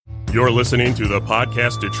You're listening to the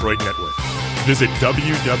Podcast Detroit Network. Visit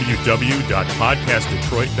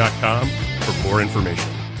www.podcastdetroit.com for more information.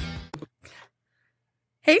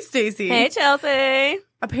 Hey, Stacey. Hey, Chelsea.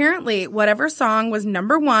 Apparently, whatever song was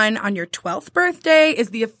number one on your 12th birthday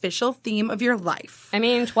is the official theme of your life. I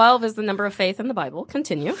mean, 12 is the number of faith in the Bible.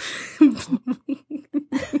 Continue.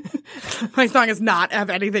 My song does not have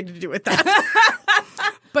anything to do with that.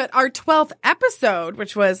 But our 12th episode,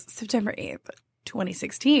 which was September 8th,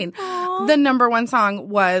 2016, the number one song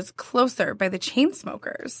was Closer by the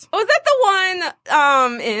Chainsmokers. Was that the one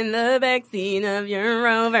in the backseat of your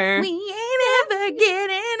Rover? We ain't ever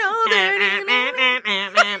getting older.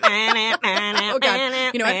 Oh,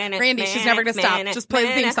 God. You know what? Randy, she's never going to stop. Just play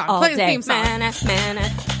the theme song. Play the theme song.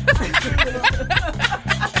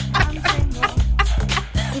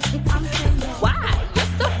 Why? You're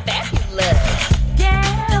so fabulous.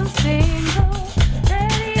 Yeah, I'm single,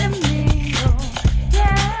 ready to mingle.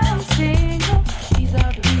 Yeah, I'm single. These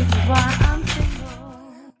are the reasons why I'm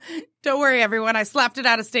single. Don't worry, everyone. I slapped it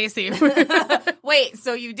out of Stacey. Wait,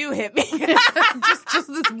 so you do hit me. just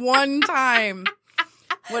this one time.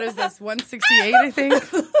 What is this? 168, I think.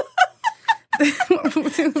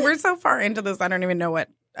 We're so far into this. I don't even know what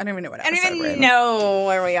episode we're in. know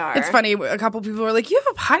where we are. It's funny. A couple people were like, "You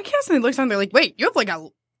have a podcast?" And they looked on. They're like, "Wait, you have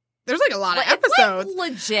there's a lot of episodes." It's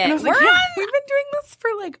like legit. And I was like, yeah, we've been doing this for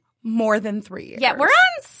more than 3 years. Yeah, we're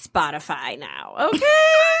on Spotify now.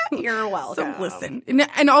 Okay, you're welcome. So listen,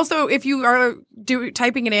 and also if you are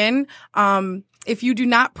typing it in, if you do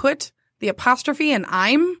not put the apostrophe and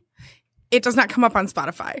I'm, it does not come up on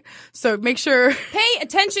Spotify. So make sure. Pay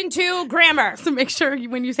attention to grammar. So make sure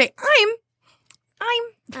when you say I'm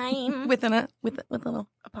with a little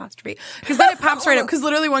apostrophe, because then it pops right up. Because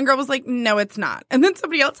literally one girl was like, "No, it's not," and then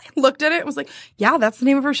somebody else looked at it and was like, "Yeah, that's the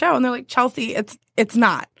name of her show," and they're like, "Chelsea, it's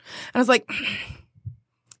not," and I was like,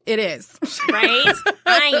 "It is." Right?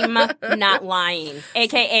 I'm not lying.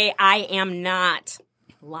 AKA, I am not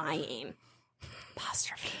lying.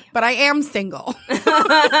 Apostrophe. But I am single. Okay.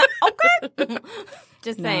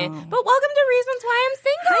 Just saying. But welcome to Reasons Why I'm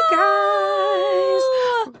Single.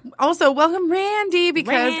 Hi, guys. Also, welcome Randy,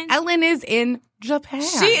 because Ellen is in Japan.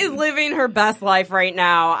 She is living her best life right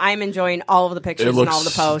now. I'm enjoying all of the pictures and all of the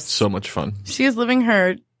posts. So much fun. She is living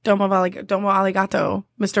her Domo Arigato,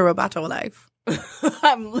 Mr. Roboto life.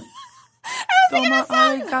 Domo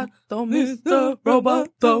Arigato, Mr.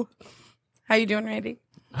 Roboto. How you doing, Randy?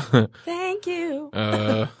 Thank you.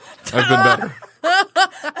 I've been better.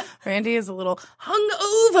 Randy is a little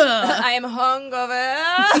hungover. I am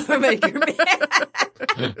hungover. Make her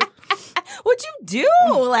mad. What'd you do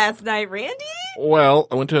last night, Randy? Well,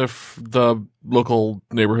 I went to the local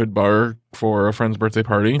neighborhood bar for a friend's birthday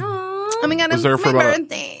party. Oh my God, was there it's for my about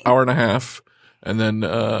birthday. an hour and a half. And then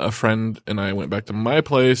a friend and I went back to my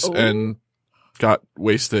place and got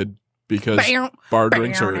wasted because bar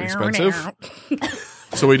drinks are expensive.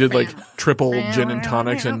 So we did triple gin and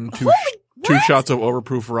tonics and two shots of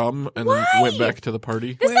overproof rum and then went back to the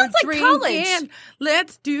party. This sounds like college.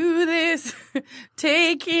 Let's do this.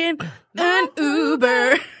 Taking an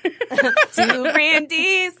Uber to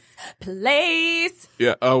Randy's place.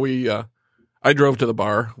 Yeah, I drove to the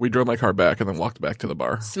bar. We drove my car back and then walked back to the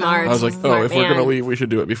bar. Smart. I was like, Smart if man. we're going to leave, we should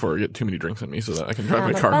do it before we get too many drinks in me so that I can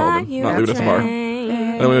drive my car home and not leave it at the bar.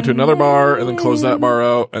 Then we went to another bar and then closed that bar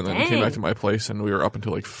out and then came back to my place and we were up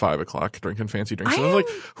until 5 o'clock drinking fancy drinks. And I was like,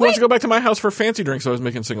 who wants to go back to my house for fancy drinks? So I was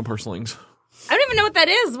making Singapore slings. I don't even know what that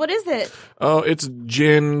is. What is it? Oh, it's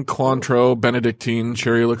gin, Cointreau, Benedictine,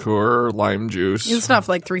 cherry liqueur, lime juice. You stuff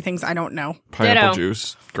 3 things I don't know. Pineapple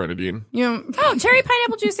juice, grenadine. Oh, cherry,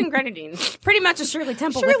 pineapple juice, and grenadine. Pretty much a Shirley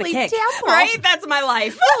Temple with a kick. Temple. Right? That's my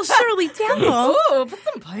life. Oh, Shirley Temple. Ooh, put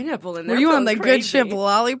some pineapple in there. Were you on Feels the crazy. Good Ship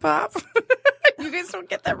Lollipop? You guys don't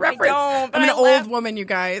get that reference. don't, but I'm an I old laughed. woman, you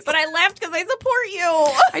guys. But I left because I support you.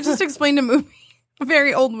 I just explained a movie, a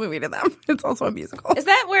very old movie to them. It's also a musical. Is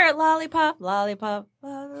that where lollipop? No,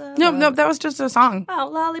 that was just a song. Oh,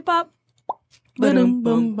 lollipop. Boom,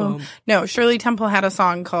 boom, boom. No, Shirley Temple had a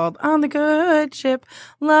song called On the Good Ship,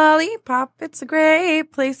 Lollipop. It's a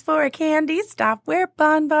great place for a candy stop where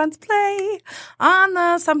bonbons play on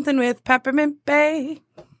the something with Peppermint Bay.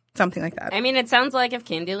 Something like that. I mean, it sounds like if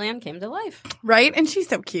Candyland came to life. Right? And she's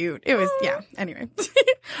so cute. It was, yeah. Anyway.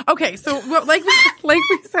 Okay. So like we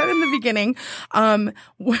said in the beginning,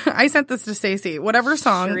 I sent this to Stacey. Whatever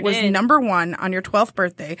song was number one on your 12th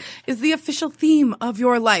birthday is the official theme of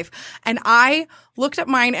your life. And I looked up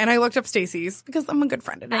mine and I looked up Stacy's because I'm a good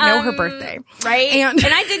friend and I know her birthday. Right. And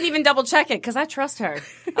I didn't even double check it because I trust her.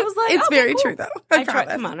 I was like, it's okay, very cool. true though. I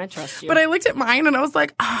promise. Come on, I trust you. But I looked at mine and I was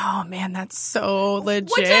like, oh man, that's so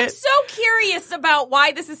legit. Which I'm so curious about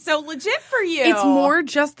why this is so legit for you. It's more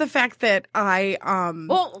just the fact that I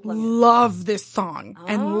love this song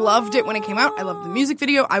and loved it when it came out. I loved the music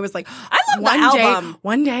video. I was like, I love the album.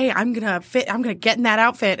 One day I'm gonna get in that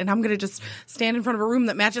outfit and I'm gonna just stand in front of a room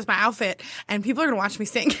that matches my outfit and people are gonna watch me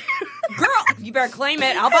sing. Girl, you better claim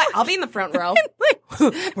it. I'll be in the front row.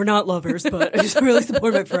 We're not lovers, but I just really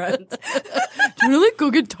support my friends. Do you really go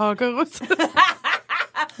get tacos?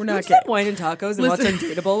 We're not Get wine and tacos and watch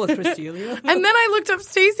Undateable with Chris D'Elia. And then I looked up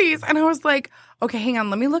Stacy's and I was like, okay, hang on,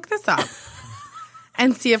 let me look this up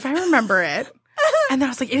and see if I remember it. And then I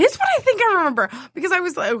was like, it is what I think I remember. Because I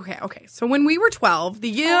was like, okay. So when we were 12, the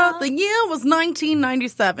year was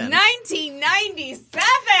 1997.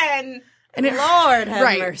 1997! And Lord have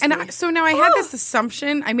right. mercy. And so now I had this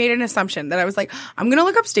assumption. I made an assumption that I was like, I'm going to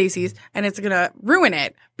look up Stacy's and it's going to ruin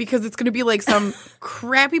it because it's going to be like some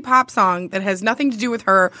crappy pop song that has nothing to do with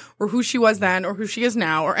her or who she was then or who she is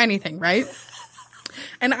now or anything, right?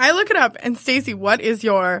 And I look it up and Stacy, what is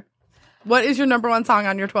your number one song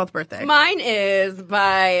on your 12th birthday? Mine is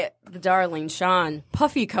by the darling Sean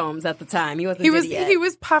Puffy Combs at the time. He wasn't He was yet. he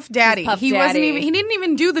was Puff Daddy. Puff He Daddy. he didn't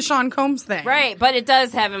even do the Sean Combs thing. Right, but it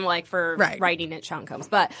does have him like for Right. writing it, Sean Combs.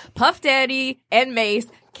 But Puff Daddy and Mace,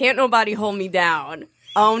 Can't Nobody Hold Me Down.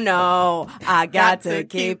 Oh no, I got to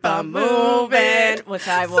keep on moving, which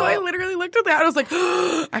I will. So I literally looked at that and I was like,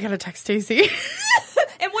 I gotta text Stacy.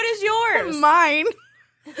 And what is yours? Mine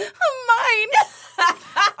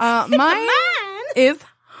is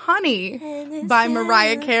Honey by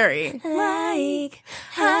Mariah Carey. Like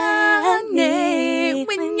Honey,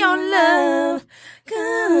 when your love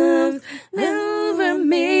comes over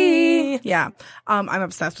me. Yeah. I'm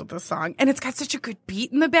obsessed with this song. And it's got such a good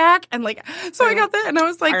beat in the back. And like, so I got that and I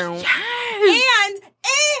was like, yes.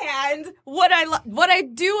 And what I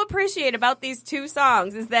do appreciate about these two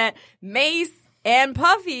songs is that Mace and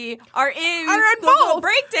Puffy are in the both. little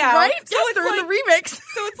breakdown. Right? So Yes, it's they're like, in the remix.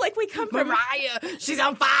 So it's like we come from Mariah, she's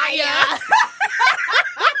on fire.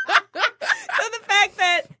 So the fact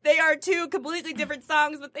that they are two completely different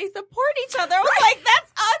songs, but they support each other, I was like,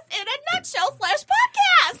 that's us in a nutshell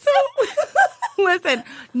 /podcast. Listen,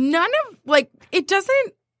 none of, like, it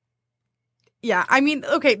doesn't, yeah, I mean,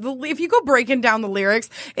 okay, if you go breaking down the lyrics,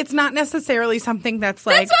 it's not necessarily something that's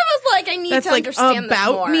like, That's what I was like, I need that's to like understand this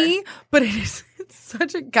about more. me, but it is, it's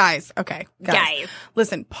such a, guys, Guys.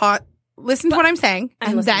 listen, listen to what I'm saying, I'm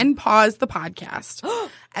and listening. then pause the podcast.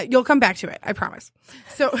 You'll come back to it, I promise.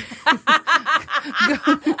 So,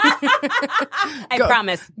 I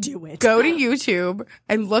promise, do it. go to YouTube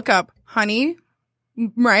and look up Honey,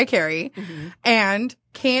 Mariah Carey, and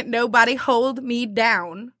Can't Nobody Hold Me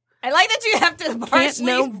Down. I like that you have to Can't partially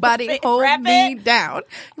nobody hold rap me it. down.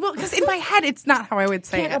 Well, because in my head, it's not how I would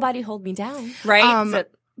say Can't it. nobody hold me down. Right? So-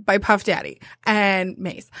 By Puff Daddy and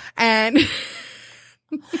Mace. And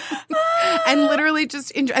and literally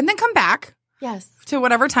just enjoy, and then come back yes. to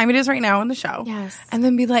whatever time it is right now in the show. Yes. And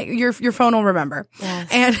then be like, your phone will remember.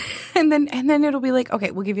 Yes. And then it'll be like,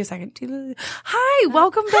 okay, we'll give you a second. Hi,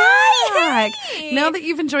 welcome back. Hey. Now that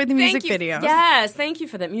you've enjoyed the music Thank you. videos. Yes. Thank you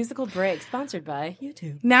for that musical break sponsored by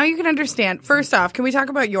YouTube. Now you can understand. First off, can we talk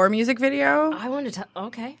about your music video? I wanted to.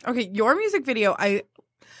 Okay. Okay, your music video, I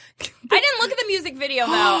didn't look at the music video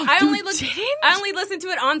though. I only listened to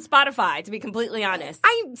it on Spotify. To be completely honest,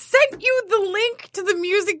 I sent you the link to the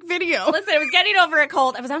music video. listen, I was getting over a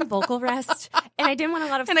cold. I was on vocal rest, and I didn't want a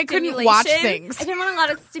lot of And I couldn't stimulation. watch things. I didn't want a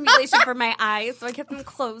lot of stimulation for my eyes, so I kept them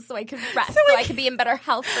closed so I could rest, so I could be in better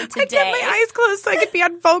health for today. I kept my eyes closed so I could be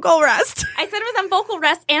on vocal rest. I said it was on vocal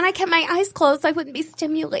rest, and I kept my eyes closed so I wouldn't be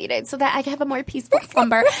stimulated, so that I could have a more peaceful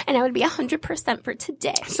slumber, and I would be 100% for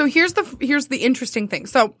today. So here's the interesting thing.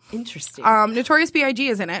 So Interesting. Notorious B.I.G.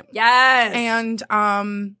 is in it. Yes. And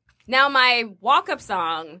Now my walk-up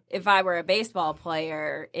song, if I were a baseball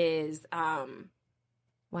player, is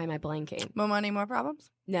why am I blanking? More money, more problems.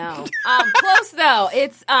 No. Close though.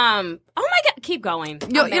 It's oh my god, keep going.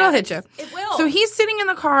 It'll hit you. It will. So he's sitting in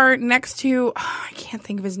the car next to I can't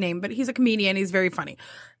think of his name, but he's a comedian. He's very funny.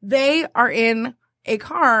 They are in a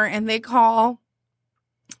car and they call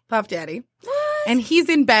Puff Daddy. What? And he's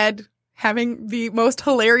in bed having the most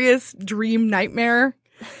hilarious dream nightmare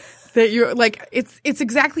that you're like, it's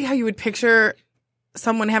exactly how you would picture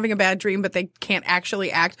someone having a bad dream, but they can't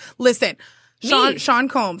actually act. Listen, Sean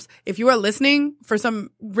Combs, if you are listening for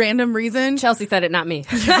some random reason, Chelsea said it, not me.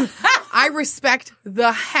 I respect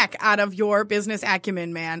the heck out of your business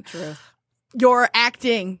acumen, man. True. Your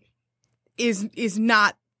acting is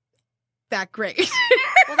not that great.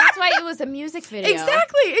 Well, that's why it was a music video.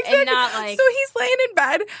 Exactly. And not like... So he's laying in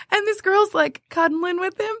bed, and this girl's like cuddling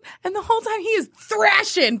with him, and the whole time he is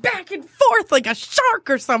thrashing back and forth like a shark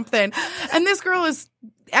or something. And this girl is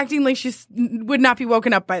acting like she would not be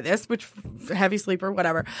woken up by this, which heavy sleeper,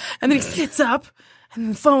 whatever. And then he sits up,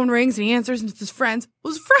 and the phone rings, and he answers, and it's his friends.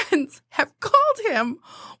 Well, his friends have called him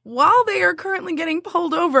while they are currently getting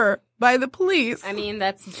pulled over by the police. I mean,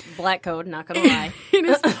 that's black code, not gonna lie. It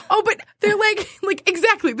is, but they're like,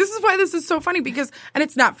 exactly. This is why this is so funny because, and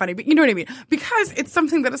it's not funny, but you know what I mean? Because it's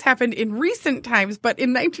something that has happened in recent times, but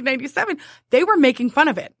in 1997, they were making fun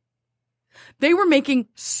of it. They were making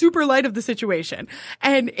super light of the situation.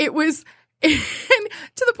 And it was, and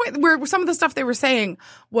to the point where some of the stuff they were saying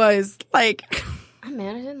was like... Oh,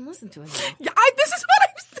 man, I didn't listen to it. This is what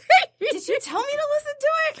I'm saying. Did you tell me to listen to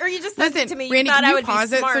it? Or you just listened to me? Randy, you thought can you I would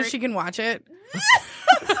pause be it smart. so she can watch it?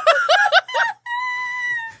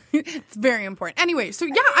 It's very important. Anyway, so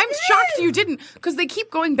yeah, I'm shocked you didn't, because they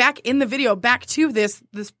keep going back in the video back to this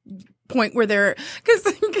point where they're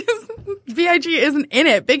because B.I.G. isn't in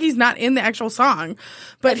it. Biggie's not in the actual song,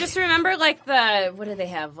 but just remember like the what do they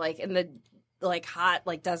have like in the like hot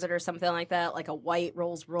like desert or something like that, like a white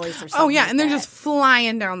Rolls Royce or something. Oh yeah, like and they're that. just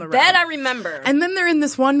flying down the road. That I remember. And then they're in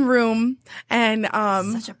this one room, and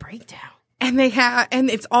such a breakdown. And and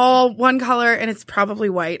it's all one color, and it's probably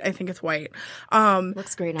white. I think it's white.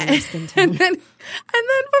 Looks great on your skin tone. And then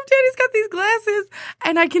Puff Daddy's got these glasses,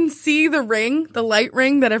 and I can see the ring, the light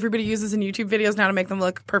ring that everybody uses in YouTube videos now to make them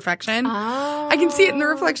look perfection. Oh. I can see it in the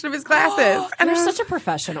reflection of his glasses. And you're such a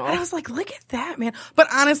professional. And I was like, look at that, man. But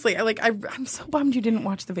honestly, I'm so bummed you didn't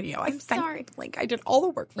watch the video. I'm sorry. Like, I did all the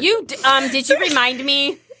work for you. Did you remind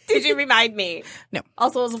me? Did you remind me? No.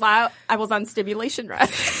 Also, it was while I was on stimulation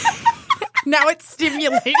rest. Now it's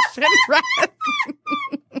stimulation rest.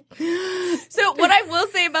 So what I will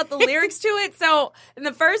say about the lyrics to it, so in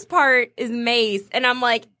the first part is Mace, and I'm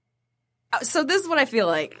like, so this is what I feel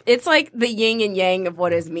like. It's like the yin and yang of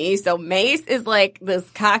what is me. So Mace is like this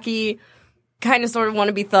cocky, kind of sort of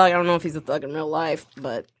wannabe thug. I don't know if he's a thug in real life,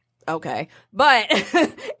 but okay. But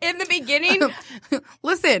in the beginning...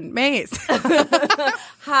 Listen, Mace.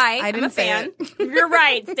 Hi, I didn't I'm a fan. say You're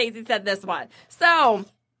right. Stacey said this one. So...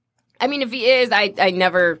 I mean, if he is, I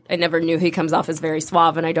never knew he comes off as very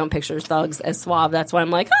suave, and I don't picture thugs as suave. That's why I'm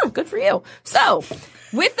like, oh, good for you. So,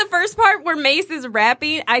 with the first part where Mace is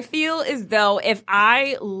rapping, I feel as though if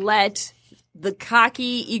I let the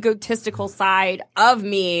cocky, egotistical side of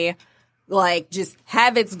me, like, just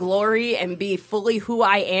have its glory and be fully who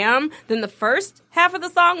I am, then the first half of the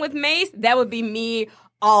song with Mace, that would be me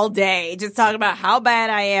all day, just talking about how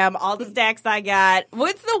bad I am, all the stacks I got.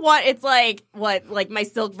 What's the one? It's like, like my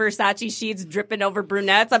silk Versace sheets dripping over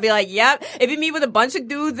brunettes. I'll be like, yep. It'd be me with a bunch of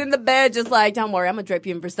dudes in the bed, just like, don't worry, I'm gonna drape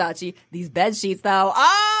you in Versace. These bed sheets, though,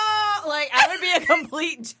 like, I would be a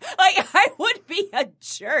complete, like, I would be a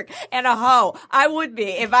jerk and a hoe. I would be,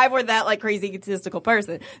 if I were that, like, crazy egotistical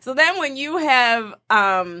person. So then when you have,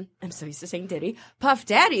 I'm so used to saying Diddy, Puff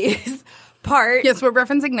Daddy's part. Yes, we're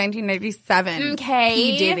referencing 1997. Okay.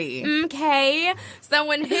 P. Diddy. Okay. So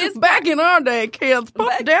when his... Back in our day, kids,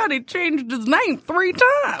 Puff Daddy changed his name 3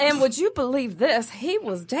 times. And would you believe this? He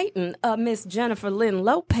was dating Miss Jennifer Lynn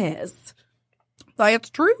Lopez. That's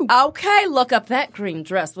true. Okay, look up that green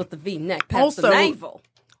dress with the V-neck past the Also, navel.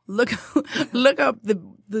 Look up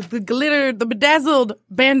the glitter, the bedazzled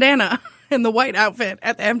bandana in the white outfit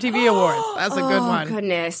at the MTV Awards. That's a good one. Oh,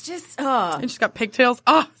 goodness. Just, And she's got pigtails.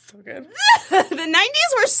 Oh, so good. the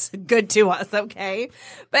 90s were good to us, okay?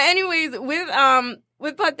 But anyways,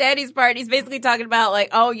 with Puff Daddy's part, he's basically talking about, like,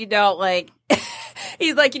 oh, you know, like...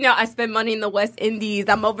 He's like, you know, I spend money in the West Indies.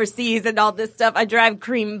 I'm overseas and all this stuff. I drive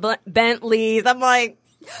cream Bentleys. I'm like,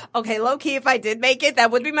 okay, low key, if I did make it,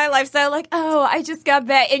 that would be my lifestyle. Like, oh, I just got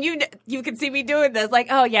back. And you can see me doing this. Like,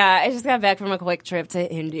 oh, yeah, I just got back from a quick trip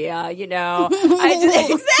to India, you know.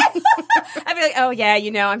 Exactly. I'd be like, oh, yeah,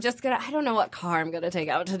 you know, I don't know what car I'm going to take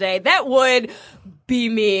out today. That would be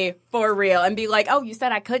me for real. And be like, oh, you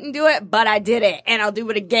said I couldn't do it, but I did it. And I'll do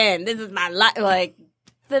it again. This is my life. Like,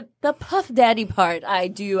 the Puff Daddy part, I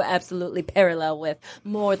do absolutely parallel with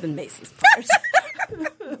more than Macy's part.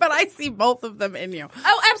 But I see both of them in you.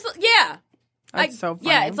 Oh, absolutely, yeah. That's so funny.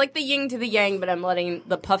 Yeah, it's like the yin to the yang, but I'm letting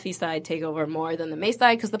the Puffy side take over more than the Mace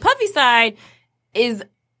side, because the Puffy side is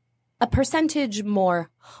a percentage more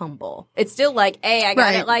humble. It's still like, hey, I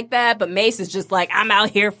got it like that, but Mace is just like, I'm out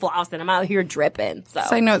here flossing, I'm out here dripping. So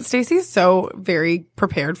Side note, Stacey's so very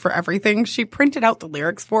prepared for everything. She printed out the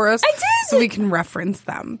lyrics for us. I did! So we can reference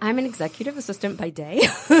them. I'm an executive assistant by day.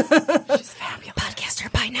 She's fabulous.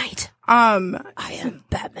 Podcaster by night. I am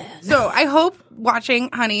Batman. So I hope watching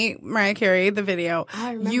Honey, Mariah Carey, the video,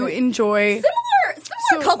 I remember. you enjoy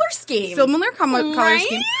Similar color scheme. similar color Right?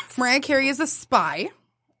 scheme. Mariah Carey is a spy.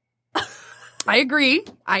 I agree.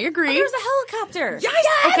 There's a helicopter. Yes.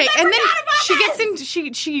 Okay, and then she gets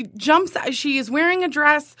in. She jumps. She is wearing a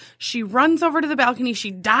dress. She runs over to the balcony.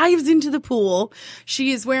 She dives into the pool.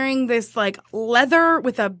 She is wearing this like leather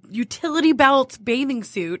with a utility belt bathing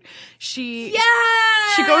suit. She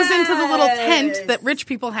goes into the little tent that rich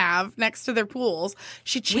people have next to their pools.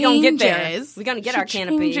 She changes. We don't get there. We gotta get our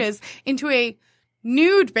canopy. Changes into a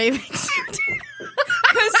nude bathing suit.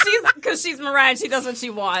 Because she's Mariah and she does what she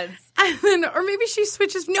wants. And then, or maybe she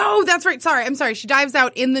switches. No, that's right. Sorry. I'm sorry. She dives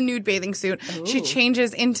out in the nude bathing suit. Ooh. She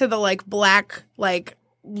changes into the like black, like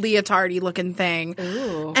leotardy looking thing.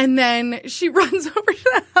 Ooh. And then she runs over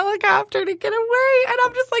to the helicopter to get away. And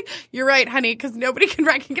I'm just like, you're right, honey, because nobody can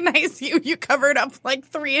recognize you. You covered up like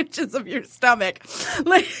 3 inches of your stomach.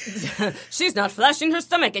 Like, She's not flashing her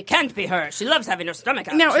stomach. It can't be her. She loves having her stomach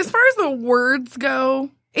out. now, as far as the words go,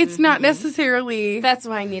 it's not necessarily. That's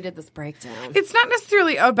why I needed this breakdown. It's not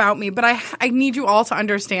necessarily about me, but I need you all to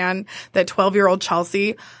understand that 12-year-old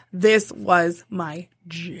Chelsea, this was my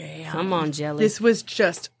jam. Come on, Jelly. This was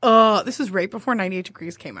just, this was right before 98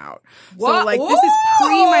 Degrees came out. So, like, this is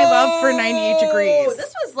pre my love for 98 Degrees.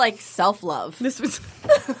 This was like self-love. This was,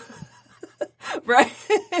 Right?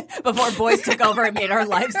 Before boys took over and made our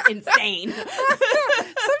lives insane.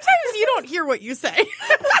 sometimes you don't hear what you say.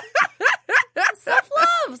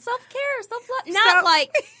 Self-love, self-care, self-love.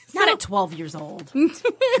 Not at 12 years old.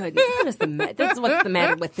 Goodness, that's what's the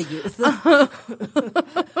matter with the youth.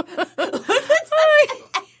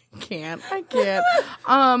 I can't.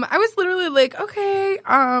 I was literally like, okay,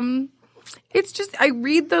 it's just, I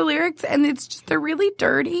read the lyrics and it's just, they're really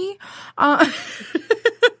dirty.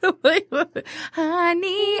 Like,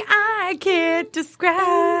 honey, I can't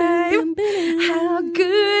describe how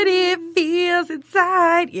good it feels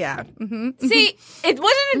inside. Yeah. Mm-hmm. See, it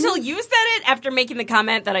wasn't until you said it after making the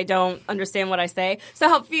comment that I don't understand what I say. So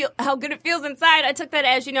how good it feels inside, I took that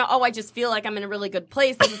as, I just feel like I'm in a really good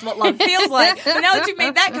place. This is what love feels like. But now that you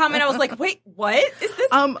made that comment, I was like, wait, what is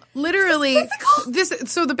this? Literally,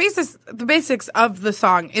 so the basics of the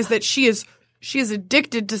song is that she is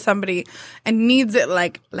addicted to somebody and needs it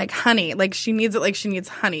like honey. Like she needs it like she needs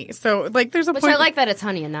honey. So like there's a Which point. I like that it's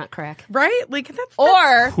honey and not crack. Right? Like that's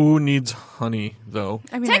Or Who needs honey, though?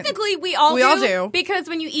 I mean, technically we all We all do. because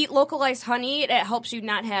when you eat localized honey, it helps you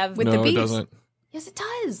not have With no, the bees. it doesn't. Yes, it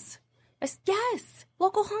does. Yes,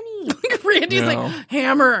 local honey. Randy's No. like,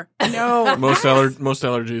 hammer. No. Most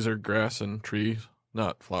allergies are grass and trees,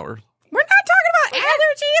 not flowers. We're not talking about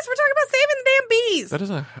allergies. We're talking about saving the damn bees. That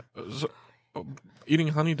doesn't. Eating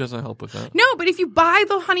honey doesn't help with that. No, but if you buy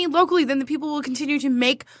the honey locally, then the people will continue to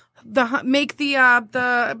make the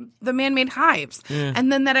man-made hives,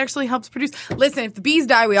 and then that actually helps produce. Listen, if the bees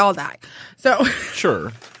die, we all die. So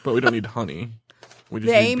Sure, but we don't need honey. We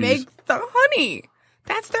just they need bees. make the honey.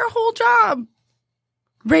 That's their whole job.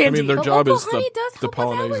 Randy, I mean, their But job local is honey does the help with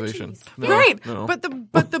pollination. allergies. No, right? No. But the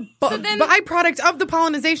byproduct of the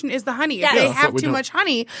pollination is the honey. Yes. If they Yeah, have but we too don't- much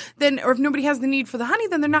honey, then or if nobody has the need for the honey,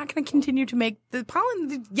 then they're not going to continue to make the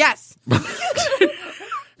pollen. Yes.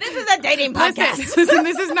 This is a dating podcast. Listen,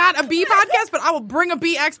 this is not a bee podcast, but I will bring a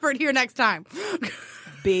bee expert here next time.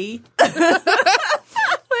 Bee.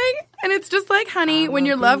 And it's just like honey, when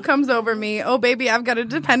your love comes over me, oh baby, I've got a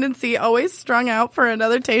dependency always strung out for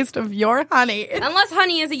another taste of your honey. Unless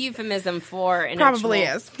honey is a euphemism for an Probably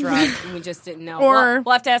actual is. drug, and we just didn't know. Or-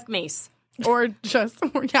 we'll have to ask Mace. Or just,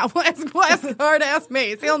 we'll ask hard ass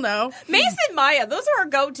Mace. He'll know. Mace and Maya, those are our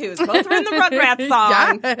go-tos. Both are in the Rugrats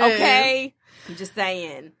song. Yes. Okay? I'm just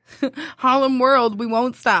saying. Harlem World, we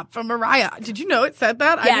won't stop from Mariah. Did you know it said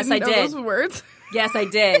that? Yes, I didn't know did. those words. Yes, I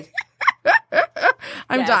did.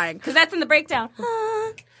 I'm dying. Because that's in the breakdown.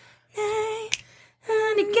 Honey,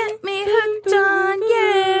 get me hooked on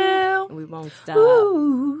you. We won't stop.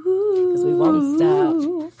 Because we won't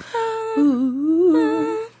stop.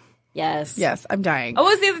 Yes. Yes, I'm dying. Oh,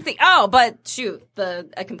 what was the other thing? Oh, but shoot,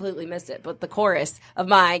 I completely missed it. But the chorus of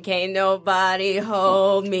my "Can't Nobody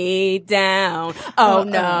Hold Me Down." Oh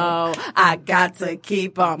no, I got to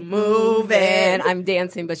keep on moving. I'm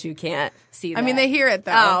dancing, but you can't see that. I mean, they hear it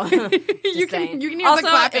though. Oh, you saying. can hear Also, the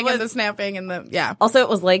clapping it and the was- snapping and the yeah. Also, it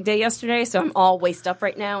was leg day yesterday, so I'm all waist up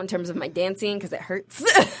right now in terms of my dancing because it hurts.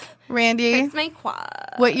 Randy, Hurts my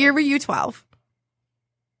quad. what year were you 12?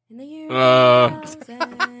 In the year I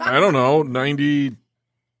 2000. don't know, 95?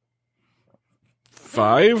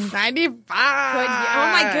 95. Oh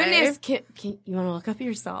my goodness! Can you want to look up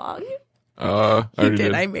your song? I He already did.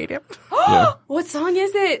 did. I made him. Yeah. What song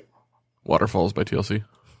is it? Waterfalls by TLC.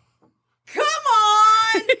 Come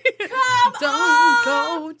on! Come Don't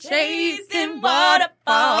go chasing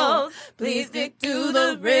waterfalls. Please stick to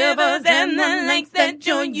the rivers and the lakes that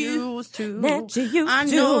you're used to. I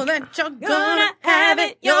know that you're gonna have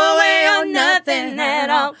it your way or nothing at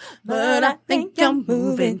all. But I think you're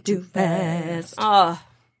moving too fast. Oh.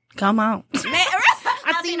 Come on.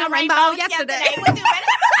 I seen a rainbow yesterday.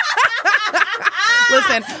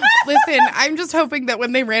 Listen, I'm just hoping that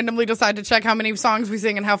when they randomly decide to check how many songs we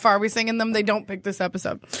sing and how far we sing in them, they don't pick this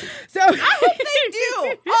episode. So I hope They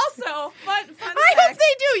do. Also, fun I hope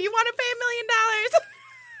they do. You want to pay $1 million?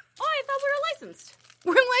 Oh, I thought we were licensed.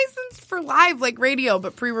 We're licensed for live, like radio,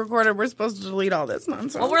 but pre-recorded. We're supposed to delete all this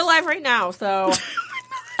nonsense. Well, we're live right now, so.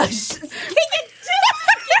 Can you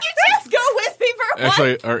just go with me for one?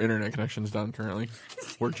 Actually, our internet connection's down currently.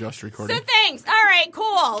 We're just recording. So thanks. All right,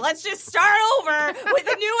 cool. Let's just start over with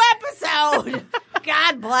a new episode.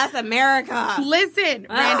 God bless America. Listen,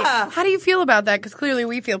 Randy, how do you feel about that? Because clearly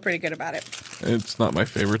we feel pretty good about it. It's not my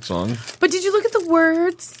favorite song. But did you look at the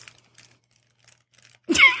words?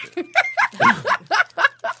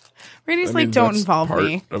 Randy's like, don't that's involve part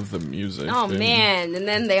me. of the music. Oh, thing. man. And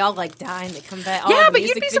then they all, like, die and they come back. Yeah, Oh, but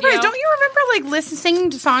you'd be surprised. Don't you remember, like, singing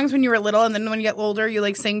to songs when you were little, and then when you get older, you,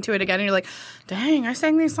 like, sing to it again, and you're like, dang, I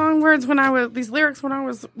sang these these lyrics when I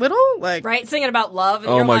was little? Like, Right? Singing about love. And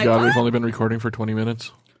Oh you're my like, god, what? we've only been recording for 20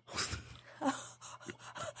 minutes.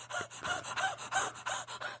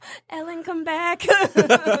 Ellen, come back.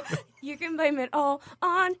 You can blame it all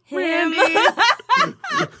on him. Randy.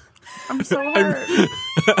 I'm so hurt.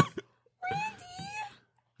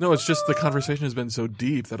 No, it's just the conversation has been so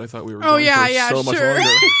deep that I thought we were Oh, going yeah, for yeah, so much sure. longer.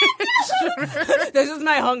 This is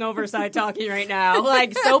my hungover side talking right now.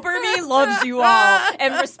 Like, Sober Me loves you all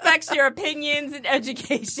and respects your opinions and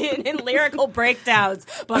education and lyrical breakdowns.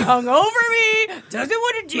 But Hungover Me doesn't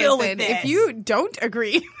want to deal Listen, with this. if you don't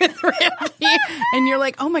agree with Randy and you're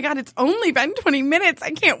like, oh my God, it's only been 20 minutes,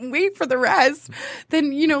 I can't wait for the rest, then,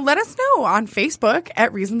 let us know on Facebook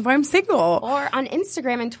at Reasons Why I'm Single. Or on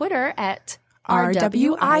Instagram and Twitter at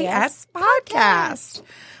RWIS Podcast.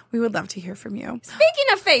 We would love to hear from you. Speaking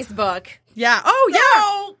of Facebook. Yeah.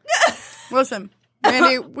 Oh, yeah. Listen,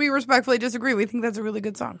 Randy, we respectfully disagree. We think that's a really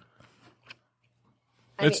good song.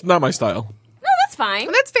 It's not my style. No, that's fine.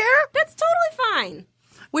 That's fair. That's totally fine.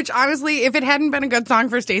 Which, honestly, if it hadn't been a good song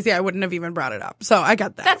for Stacey, I wouldn't have even brought it up. So I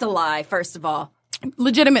got that. That's a lie, first of all.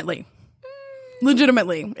 Legitimately.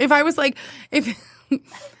 If I was like, can't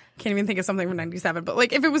even think of something from 97, but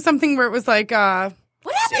like if it was something where it was like, What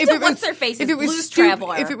happened to What's Their Face's Blues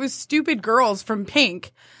Traveler? If it was Stupid Girls from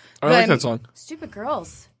Pink. I like that song. Stupid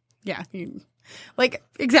Girls. Yeah.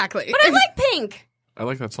 Exactly. But I like Pink. I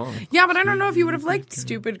like that song. Yeah, but I don't know if you would have liked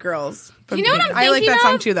Stupid Girls. From You know what Pink. I'm thinking I like that of?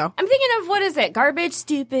 song too, though. I'm thinking of, what is it? Garbage,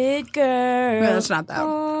 Stupid Girls. No, it's not that.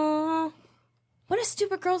 What is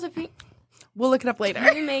Stupid Girls of Pink? We'll look it up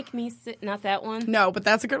later. You make me sit. Not that one. No, but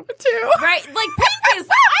that's a good one too. Right? Like Pink is.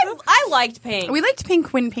 I liked Pink. We liked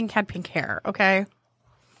Pink when Pink had pink hair, okay?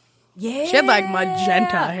 Yeah. She had like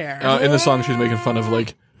magenta hair. In the song, she's making fun of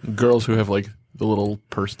like girls who have like the little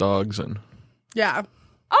purse dogs and. Yeah.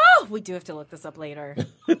 Oh, we do have to look this up later.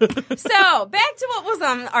 So back to what was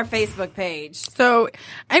on our Facebook page. So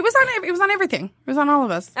it was on everything. It was on all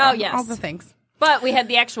of us. Oh, yes. All the things. But we had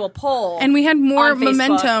the actual poll. And we had more on Facebook.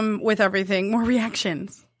 momentum with everything, more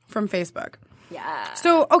reactions from Facebook. Yeah.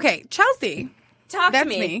 So, okay, Chelsea. Talk That's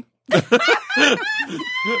to me.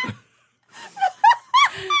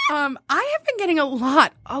 I have been getting a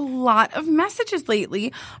lot of messages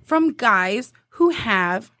lately from guys who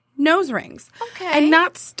have nose rings. Okay. And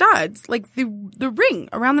not studs, like the ring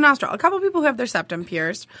around the nostril. A couple people who have their septum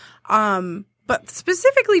pierced, but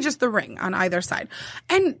specifically just the ring on either side.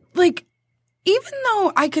 And like, even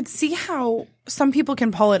though I could see how some people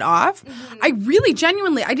can pull it off, I really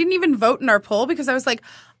genuinely, I didn't even vote in our poll because I was like,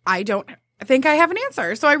 I don't think I have an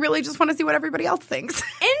answer. So I really just want to see what everybody else thinks.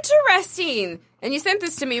 Interesting. And you sent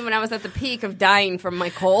this to me when I was at the peak of dying from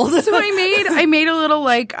my cold. So I made a little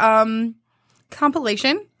like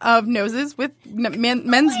compilation of noses with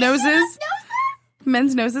men's noses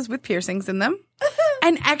with piercings in them.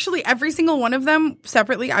 And actually every single one of them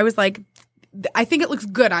separately, I was like, I think it looks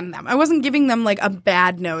good on them. I wasn't giving them like a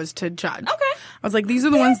bad nose to judge. Okay. I was like, these are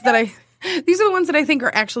the ones that I think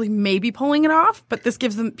are actually maybe pulling it off, but this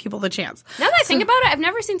gives them people the chance. Now that I think about it, I've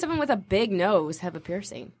never seen someone with a big nose have a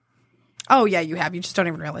piercing. Oh yeah, you have. You just don't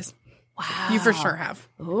even realize. Wow. You for sure have.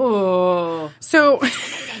 Ooh. So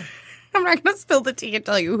I'm not going to spill the tea and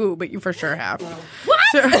tell you who, but you for sure have. What?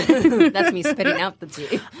 That's me spitting out the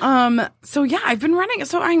tea. So yeah, I've been running.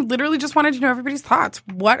 So I literally just wanted to know everybody's thoughts.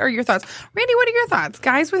 What are your thoughts? Randy, what are your thoughts?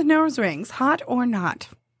 Guys with nose rings, hot or not?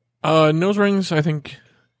 Nose rings, I think,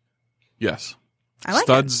 yes. I like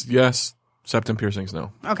Studs, yes. Septum piercings,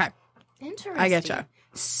 no. Okay. Interesting. I getcha.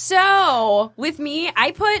 So, with me,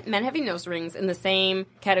 I put men having nose rings in the same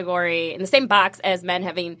category, in the same box as men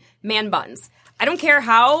having man buns. I don't care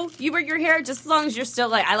how you wear your hair, just as long as you're still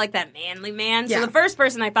like, I like that manly man. Yeah. So the first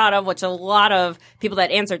person I thought of, which a lot of people that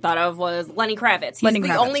answered thought of, was Lenny Kravitz. He's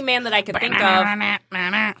the only man that I could think of.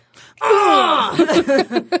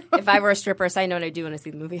 If I were a stripper, side note, I do want to see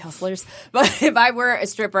the movie Hustlers. But if I were a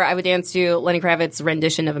stripper, I would dance to Lenny Kravitz's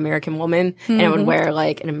rendition of American Woman, and I would wear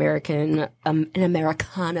like an Americana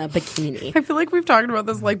bikini. I feel like we've talked about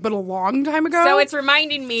this but a long time ago. So it's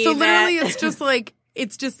reminding me. So that, literally, it's just like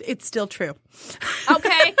it's still true.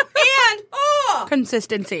 Okay, and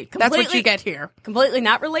Consistency. That's what you get here. completely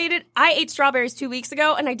not related. I ate strawberries 2 weeks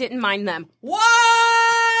ago, and I didn't mind them. What?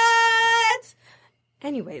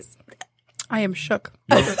 Anyways. I am shook.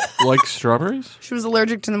 Like strawberries? She was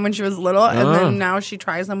allergic to them when she was little, and then now she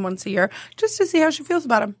tries them once a year just to see how she feels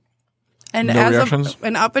about them. And No reactions?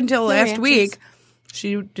 and up until last reactions. week,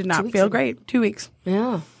 she did not feel great. 2 weeks.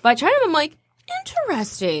 Yeah. But I tried them, I'm like,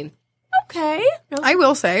 interesting. Okay. I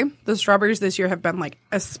will say the strawberries this year have been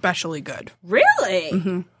especially good.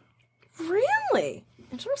 Really? Really?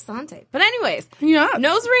 Interessante. But anyways, Yeah.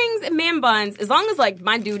 nose rings and man buns, as long as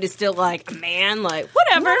my dude is still a man,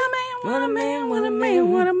 whatever. What a man, what a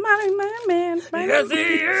man, what a mighty man. Yes, he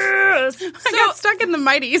is. I got stuck in the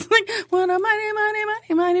mighties. What a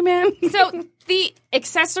mighty man. So the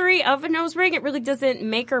accessory of a nose ring, it really doesn't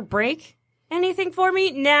make or break anything for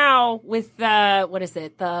me. Now with what is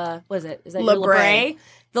it? Is that Labret.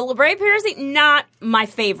 The Labret piercing, not my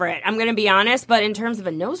favorite. I'm going to be honest, but in terms of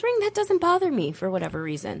a nose ring, that doesn't bother me for whatever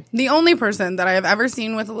reason. The only person that I have ever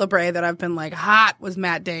seen with a Labret that I've been hot was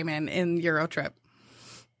Matt Damon in Eurotrip.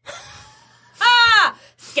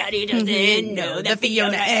 Scotty doesn't know that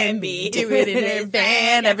Fiona and me do it in her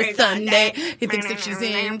van every Sunday. He thinks that she's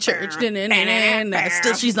in church,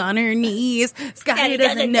 still she's on her knees. Scotty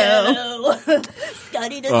doesn't know.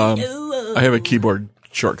 Scotty doesn't know. I have a keyboard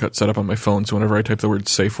shortcut set up on my phone, so whenever I type the word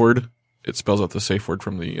safe word, it spells out the safe word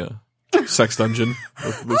from the Sex Dungeon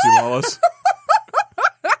with Lucy Lawless.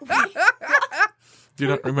 Do you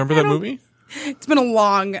not remember that movie? It's been a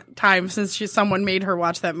long time since someone made her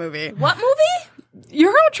watch that movie. What movie?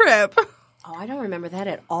 Eurotrip. Oh, I don't remember that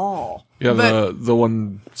at all. Yeah, the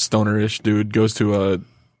one stoner-ish dude goes to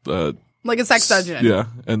a Like a sex dungeon. yeah,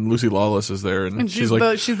 and Lucy Lawless is there, and She's she's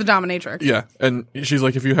like, she's the dominatrix. yeah, and she's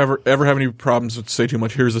like, if you ever have any problems with say too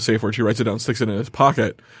much, here's the safe word. She writes it down, sticks it in his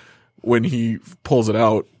pocket. When he pulls it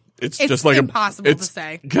out, it's just impossible to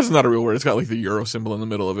say. Because it's not a real word. It's got the euro symbol in the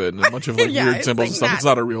middle of it and a bunch of Yeah, weird it's symbols and stuff. that. It's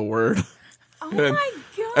not a real word. Oh my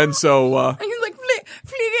God. And so, And he's like,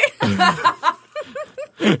 flick.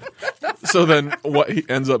 so then what he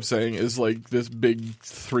ends up saying is this big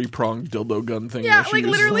 3-pronged dildo gun thing. Yeah, that she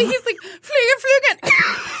uses. literally, he's like, flick.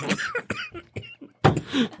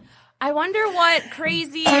 I wonder what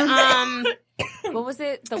crazy, what was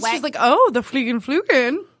it? The She's like, oh, the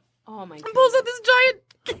fliegen. oh my God. And pulls out this giant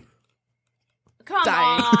Come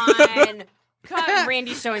dying. on.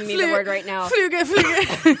 Randy's showing me the word right now. fluga.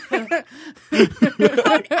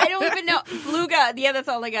 I don't even know. Fluga. Yeah, that's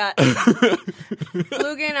all I got.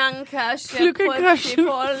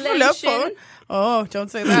 Flugenanka. Oh, don't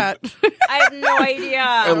say that. I have no idea.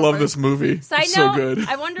 I love this movie. Side It's so note, good.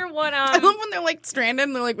 I wonder what I love when they're stranded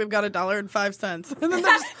and they're like, we've got $1.05. And then they're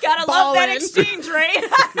just gotta love that balling. exchange rate.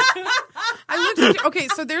 I looked okay,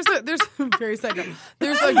 so there's very second.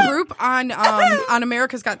 There's a group on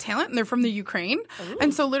America's Got Talent, and they're from the Ukraine,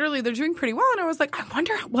 and so literally they're doing pretty well. And I was like, I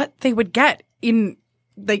wonder what they would get in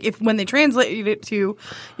when they translate it to,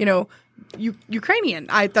 Ukrainian.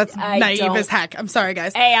 That's naive don't. as heck. I'm sorry,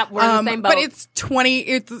 guys. Hey, we're in the same boat. But it's 20.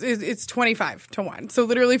 It's 25 to 1. So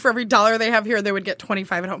literally, for every $1 they have here, they would get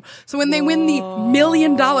 25 at home. So when they win the $1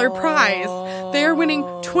 million prize, they are winning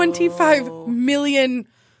 25 million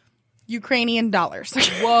Ukrainian dollars.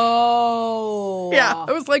 Whoa. Yeah,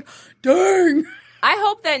 I was like, dang. I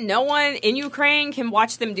hope that no one in Ukraine can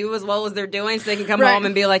watch them do as well as they're doing so they can come Right. home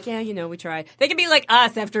and be like, yeah, we tried. They can be like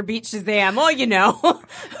us after Beat Shazam.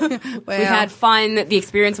 We had fun. The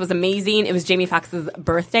experience was amazing. It was Jamie Foxx's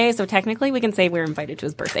birthday, so technically we can say we're invited to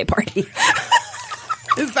his birthday party.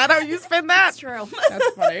 Is that how you spend that? That's true. That's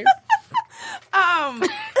funny.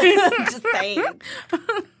 Just saying.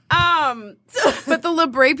 But the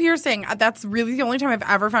Labret piercing, that's really the only time I've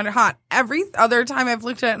ever found it hot. Every other time I've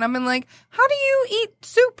looked at it and I've been like, how do you eat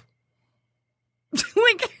soup?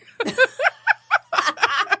 Like,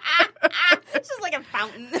 It's just like a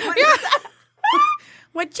fountain.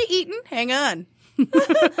 what you eating? Hang on.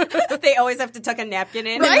 They always have to tuck a napkin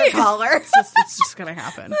in Right. the collar. It's just gonna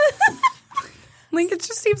happen. Like, it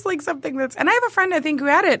just seems like something that's, and I have a friend, I think, who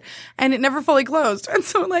had it, and it never fully closed. And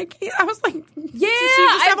so, like, I was like, Yeah, you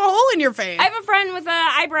just have a hole in your face. I have a friend with an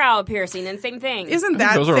eyebrow piercing, and same thing. Isn't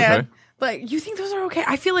that those are sad? okay. Like, you think those are okay?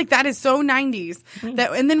 I feel like that is so 90s.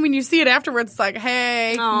 That, and then when you see it afterwards, it's like,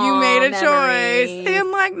 hey, Aw, you made a memories. choice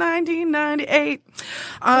in like 1998.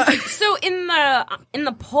 So in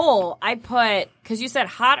the poll, I put, because you said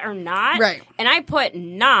hot or not, Right. And I put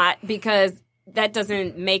not because that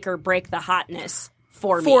doesn't make or break the hotness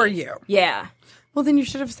for me. For you. Yeah. Well, then you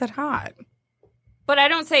should have said hot. But I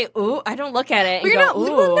don't say ooh. I don't look at it and But you're go not,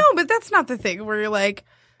 ooh. well, no, but that's not the thing where you're like,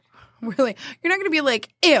 really, you're not going to be like,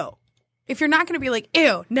 ew. If you're not going to be like,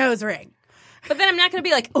 ew, nose ring. But then I'm not going to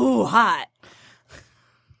be like ooh hot.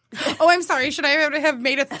 Oh, I'm sorry. Should I have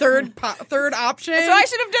made a third option? So I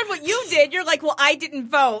should have done what you did. You're like, well, I didn't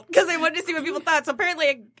vote because I wanted to see what people thought. So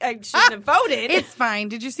apparently I shouldn't have voted. It's fine.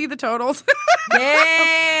 Did you see the totals?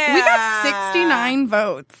 yeah. We got 69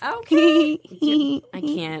 votes. Okay. I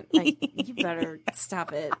can't. You better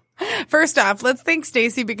stop it. First off, let's thank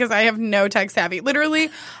Stacy because I have no tech savvy. Literally,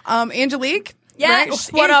 Angelique. Yeah. right?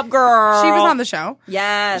 What up, girl? She was on the show.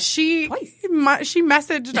 Yes. She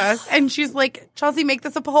messaged us and she's like, Chelsea, make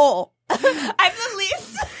this a poll. I'm the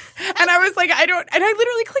least. And I was like, I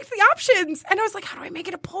literally clicked the options and I was like, how do I make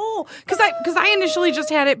it a poll? Cause I initially just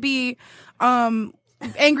had it be,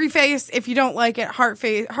 angry face if you don't like it, heart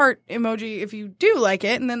emoji if you do like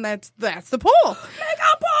it. And then that's the poll. Make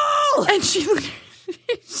a poll! And she was like,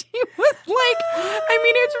 I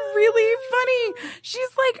mean, it's really funny. She's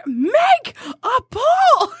like, make a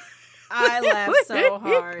poll. I laughed so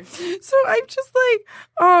hard. So I'm just like,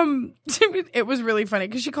 it was really funny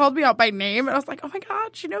because she called me out by name, and I was like, oh my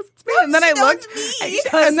god, she knows it's me. And then I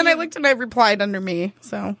looked, and I replied under me.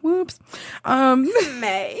 So whoops.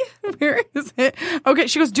 May. Where is it? Okay,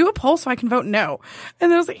 she goes, do a poll so I can vote no. And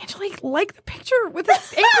then I was like, Angelique, like the picture with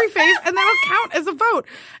this angry face, and that'll count as a vote.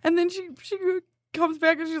 And then she comes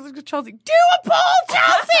back and she's like, Chelsea, do a poll,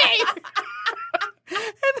 Chelsea.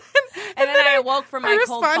 And then I awoke from my I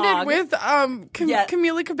cold responded fog. with Yes.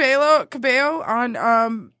 Camila Cabello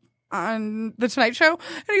on the Tonight Show, and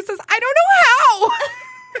he says, I don't know how.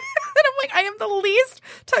 And I'm like, I am the least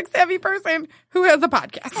tech savvy person who has a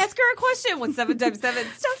podcast. Ask her a question. What's 7 times 7?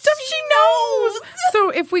 Stuff she knows. So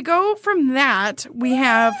if we go from that, we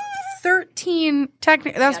have 13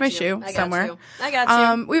 technical. That's my shoe somewhere. I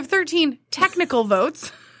got you. We have 13 technical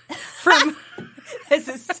votes from. This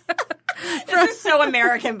is so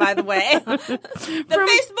American, by the way.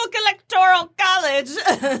 Facebook Electoral College.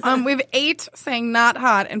 We have 8 saying not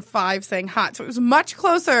hot and 5 saying hot. So it was much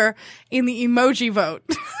closer in the emoji vote.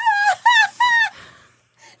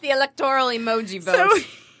 The electoral emoji vote.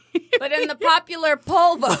 But in the popular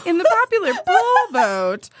poll vote. In the popular poll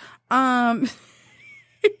vote,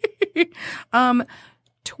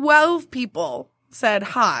 12 people said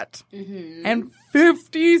hot and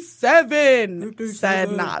 57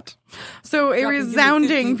 said not. So a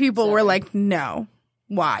resounding people were like, no.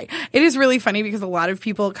 Why? It is really funny because a lot of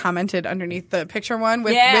people commented underneath the picture one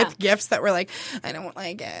with gifts that were like, I don't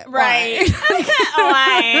like it. Right.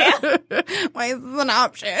 Why? Why is this an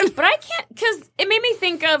option? But I can't, because it made me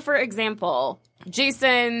think of, for example,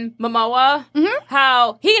 Jason Momoa,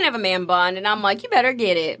 how he can have a man bun, and I'm like, you better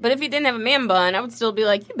get it. But if he didn't have a man bun, I would still be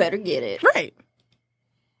like, you better get it. Right.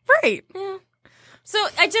 Yeah. So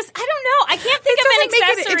I don't know. I can't think of an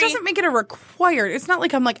accessory. It doesn't make it a required. It's not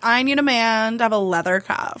like I'm like, I need a man to have a leather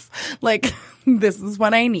cuff. Like, this is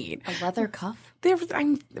what I need. A leather cuff?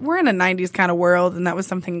 We're in a 90s kind of world, and that was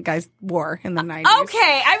something guys wore in the 90s.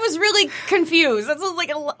 Okay, I was really confused. That was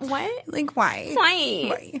like, what? Like, why?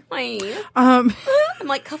 Why? I'm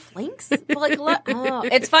like, cuff links? But like,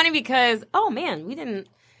 it's funny because, oh man, we didn't.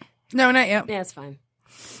 No, not yet. Yeah, it's fine.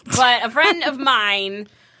 But a friend of mine,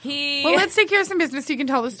 Well, let's take care of some business so you can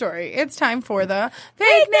tell the story. It's time for the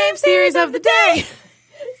Fake Name Series of the Day.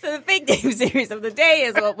 So the fake name series of the day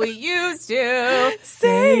is what we use to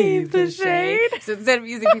Save the shade. So instead of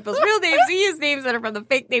using people's real names, we use names that are from the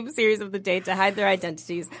fake name series of the day to hide their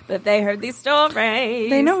identities. But if they heard these stories,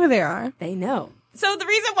 They know who they are. They know. So the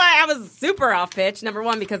reason why I was super off pitch, number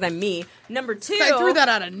one, because I'm me. Number two, I threw that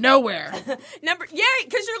out of nowhere. because you're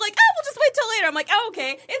like, oh, we'll just wait till later. I'm like, oh,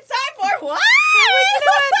 okay, it's time for what?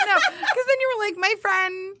 No, because then you were like, my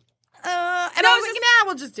friend, and I was like, nah,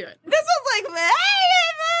 we'll just do it. This was like,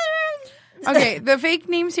 Okay, the fake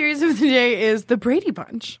name series of the day is the Brady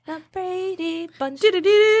Bunch. The Brady Brady Bunch.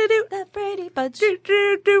 Do-do-do-do-do. The Brady Bunch.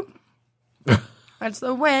 Do-do-do. That's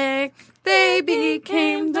the way they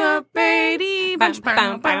became the Brady Bunch.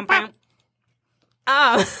 Bam, bam, bam.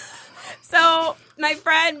 So my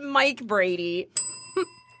friend Mike Brady,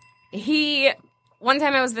 one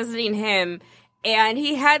time I was visiting him, and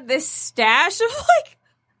he had this stash of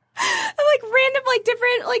random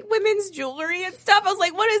different women's jewelry and stuff. I was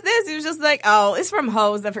like, what is this? He was just like, oh, it's from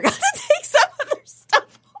hoes that forgot to take some of their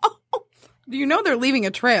stuff home. You know they're leaving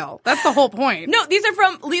a trail. That's the whole point. No, these are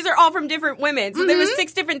all from different women. So there was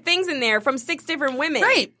 6 different things in there from 6 different women.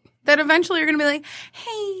 Right. That eventually you're going to be like,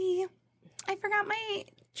 hey, I forgot my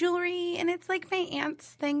jewelry, and it's like my aunt's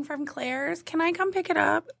thing from Claire's. Can I come pick it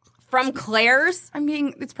up? From Claire's?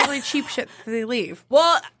 It's probably cheap shit that they leave.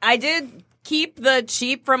 Well, I did keep the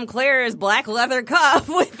cheap from Claire's black leather cup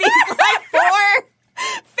with these 4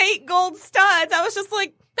 fake gold studs. I was just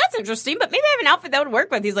like, that's interesting, but maybe I have an outfit that would work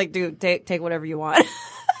with. He's like, dude, take whatever you want.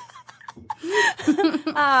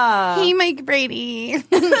 Hey, Mike Brady.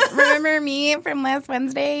 Remember me from last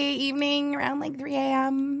Wednesday evening around 3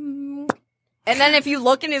 a.m.? And then if you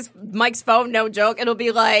look in Mike's phone, no joke, it'll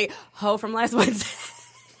be like, ho from last Wednesday.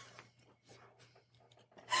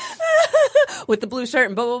 With the blue shirt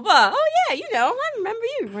and blah, blah, blah. Oh, yeah, I remember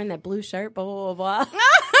you wearing that blue shirt, blah, blah, blah.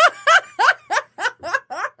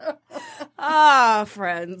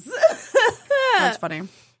 Friends. That's funny.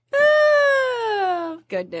 Oh,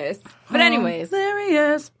 goodness. But anyways.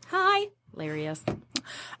 Hilarious. Hi. Hilarious.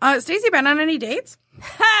 Stacey, been on any dates?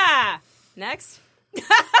 Ha! Next.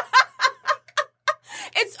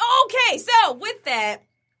 It's okay. So, with that,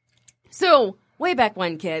 way back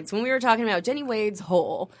when, kids, when we were talking about Jenny Wade's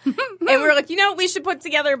hole, and we were like, we should put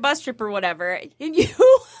together a bus trip or whatever, and you said a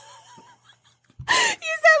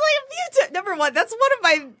few times. Number one, that's one of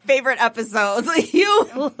my favorite episodes.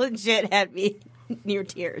 You legit had me near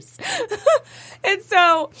tears. And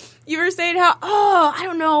so you were saying how, I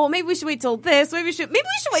don't know, maybe we should wait till this, maybe we should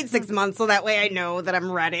wait 6 months so that way I know that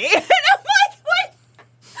I'm ready. And I'm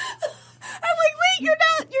like, wait, you're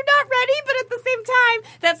not ready, but at the same time,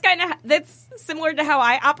 that's similar to how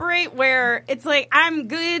I operate, where it's like, I'm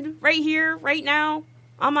good right here, right now,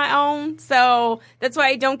 on my own. So that's why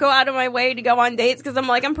I don't go out of my way to go on dates, because I'm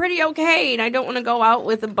like, I'm pretty okay, and I don't want to go out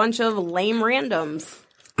with a bunch of lame randoms.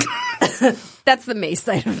 That's the May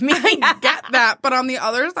side of me. I get that, but on the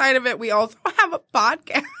other side of it, we also have a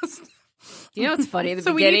podcast. You know what's funny?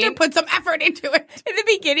 So we need to put some effort into it. In the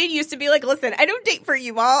beginning, you used to be like, listen, I don't date for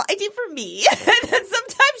you all. I date for me. And then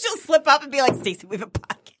sometimes you'll slip up and be like, Stacey, we have a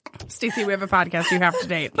podcast. Stacey, we have a podcast. You have to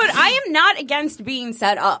date. But I am not against being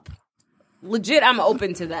set up. Legit, I'm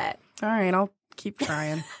open to that. All right, I'll keep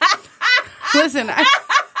trying. Listen.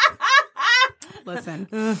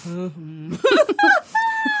 Listen.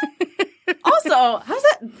 Also, how's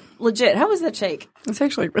that? Legit, how was that shake? It's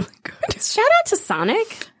actually really good. Shout out to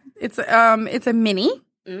Sonic. It's a mini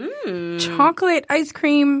chocolate ice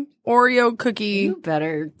cream Oreo cookie. You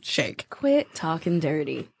better shake. Quit talking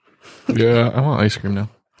dirty. Yeah, I want ice cream now.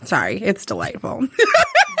 Sorry, it's delightful.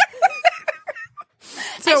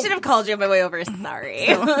 I should have called you on my way over. Sorry.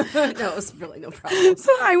 No, it was really no problem.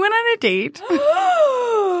 So I went on a date.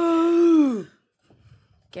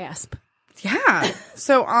 Gasp. Yeah.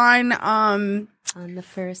 So on the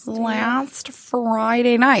first last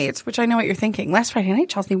Friday night, which I know what you're thinking. Last Friday night,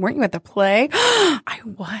 Chelsea, weren't you at the play? I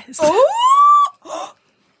was.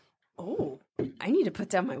 Oh, I need to put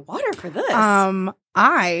down my water for this.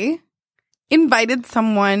 I invited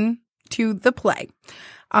someone to the play.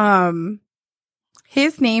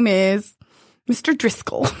 His name is Mr.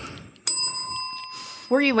 Driscoll.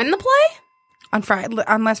 Were you in the play?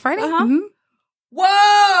 On last Friday? Uh-huh. Mm-hmm.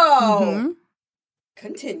 Whoa! Mm-hmm.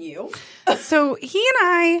 Continue. So he and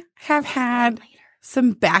I have had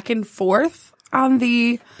some back and forth on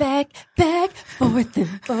the back, forth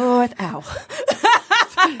and forth. Ow.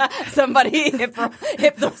 Somebody hip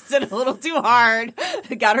thrusted a little too hard.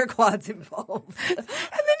 Got her quads involved. And then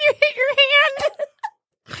you hit your hand.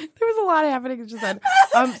 There was a lot happening just then.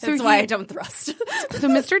 That's why I don't thrust. So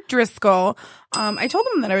Mr. Driscoll, I told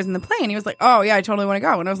him that I was in the play, and he was like, oh, yeah, I totally want to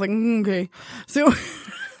go. And I was like, okay. So,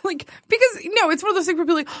 because, it's one of those things where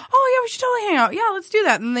people are like, oh, yeah, we should totally hang out. Yeah, let's do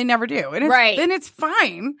that. And they never do. And right. Then it's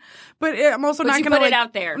fine. But I'm also not going to put it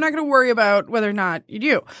out there. I'm not going to worry about whether or not you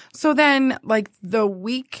do. So then, the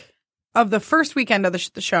week of the first weekend of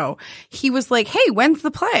the show, he was like, hey, when's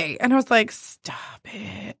the play? And I was like, stop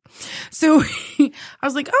it. So I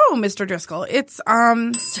was like, oh, Mr. Driscoll, it's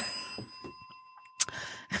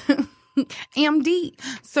AMD.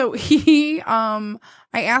 So I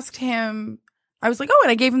asked him I was like, oh,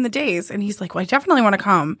 and I gave him the days. And he's like, well, I definitely want to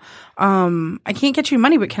come. I can't get you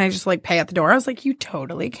money, but can I just like pay at the door? I was like, you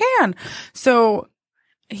totally can. So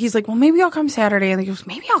he's like, well, maybe I'll come Saturday. And he goes,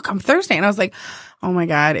 maybe I'll come Thursday. And I was like, oh my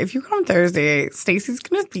God, if you come Thursday, Stacy's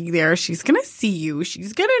going to be there. She's going to see you.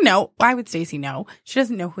 She's going to know. Why would Stacy know? She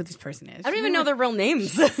doesn't know who this person is. I don't even know their real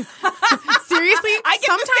names. Seriously? I get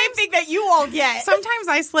the same thing that you all get. Sometimes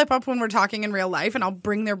I slip up when we're talking in real life and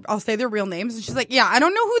I'll say their real names. And she's like, yeah, I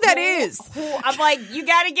don't know who that is. I'm like, you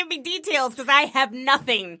got to give me details because I have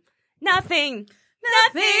nothing. Nothing.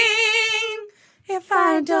 If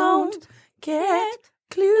I don't get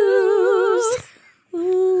clues.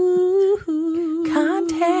 Ooh,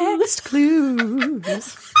 context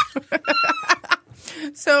clues.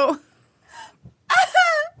 So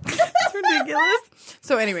it's ridiculous.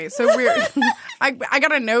 So anyway, I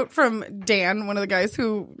got a note from Dan, one of the guys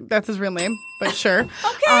who that's his real name, but sure. Okay.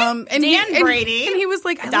 And Dan Brady. And he was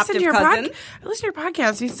like, I listened to your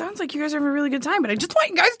podcast. He sounds like you guys are having a really good time, but I just want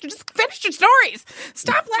you guys to just finish your stories.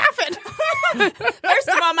 Stop laughing. First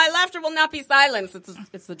of all, my laughter will not be silenced.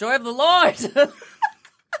 It's the joy of the Lord.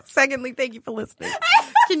 Secondly, thank you for listening.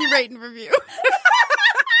 Can you rate and review?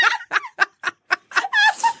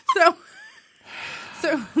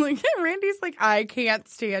 So like Randy's like, I can't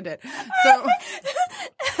stand it. So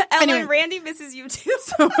Ellen, anyway. Randy misses you too.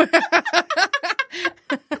 So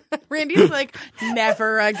Randy's like,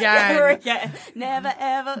 never again. Never again. Never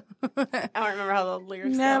ever. I don't remember how the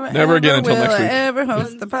lyrics go. Never again until next week. Ever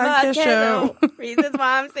host the podcast show. Reasons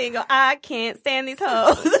why I'm single. I can't stand these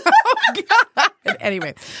hoes.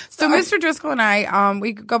 Anyway, so Mr. Driscoll and I,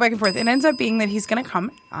 we go back and forth. It ends up being that he's going to come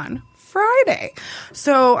on Friday.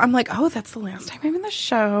 So I'm like, oh, that's the last time I'm in the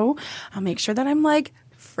show. I'll make sure that I'm like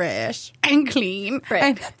fresh and clean.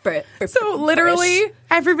 So literally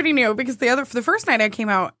everybody knew because for the first night I came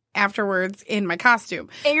out afterwards in my costume.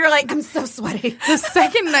 And you're like, I'm so sweaty. The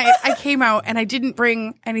second night I came out and I didn't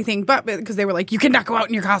bring anything but because they were like, you cannot go out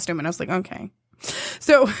in your costume. And I was like, okay.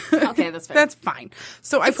 So okay, that's fair. That's fine.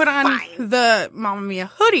 So I put on the Mamma Mia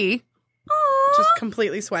hoodie, just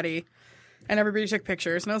completely sweaty. And everybody took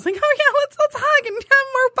pictures, and I was like, "Oh yeah, let's hug and have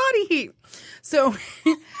more body heat." So,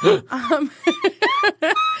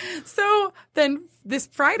 so then this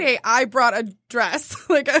Friday, I brought a dress,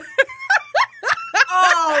 like a.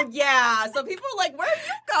 Oh yeah, so people are like, "Where are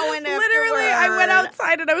you going?" Literally, I went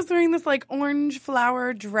outside and I was wearing this like orange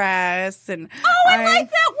flower dress, and I like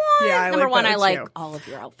that one. Yeah, Number one, I like too. all of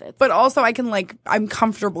your outfits, but also I can I'm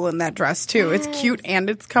comfortable in that dress too. It's cute and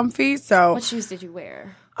it's comfy. So, what shoes did you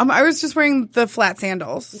wear? I was just wearing the flat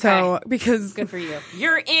sandals. So because good for you,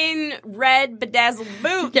 you're in red bedazzled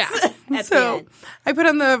boots. Yeah. At So the end. I put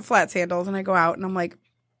on the flat sandals and I go out and I'm like,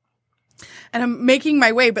 and I'm making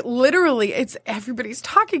my way, but literally everybody's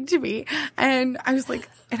talking to me. And I was like,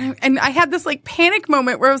 and I had this like panic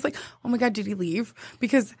moment where I was like, oh my God, did he leave?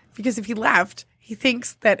 Because if he left, he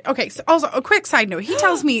thinks that, okay. So also a quick side note, he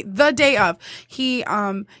tells me the day of he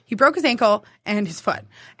broke his ankle and his foot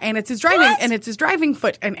and it's his driving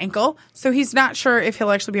foot and ankle. So he's not sure if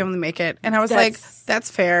he'll actually be able to make it. And I was like,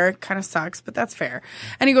 that's fair. Kind of sucks, but that's fair.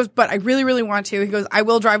 And he goes, but I really, really want to. He goes, I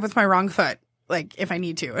will drive with my wrong foot. Like if I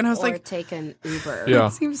need to. And I was or like, take an Uber. Yeah.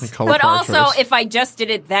 But also, if I just did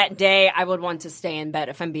it that day, I would want to stay in bed,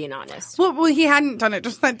 if I'm being honest. well, he hadn't done it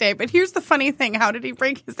just that day. But here's the funny thing. How did he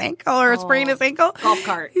break his ankle or sprain his ankle? Golf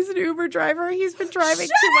cart. He's an Uber driver. He's been driving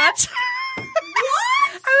too much. What?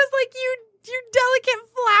 I was like, you delicate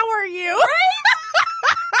flower, you.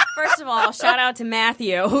 Right? First of all, shout out to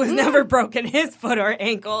Matthew, who's never broken his foot or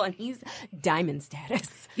ankle, and he's diamond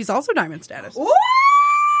status. He's also diamond status. Ooh!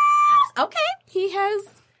 Okay, he has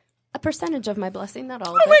a percentage of my blessing, not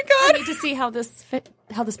all of it. Oh my God. I need to see how this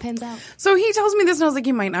pans out. So he tells me this, and I was like,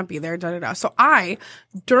 he might not be there, da-da-da. So I,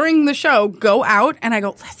 during the show, go out, and I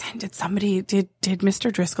go, listen, did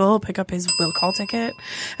Mr. Driscoll pick up his will call ticket?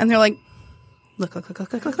 And they're like, look.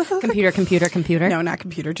 Computer. No, not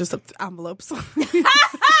computer, just envelopes.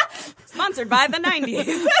 Sponsored by the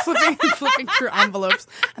 90s. flipping through envelopes.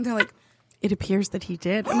 And they're like, it appears that he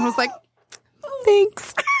did. And I was like,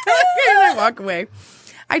 thanks. And I walk away.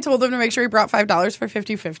 I told him to make sure he brought $5 for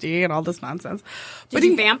 50-50 and all this nonsense. Did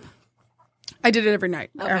you vamp? I did it every night.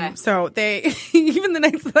 Okay. So they, even the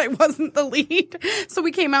nights that I wasn't the lead. So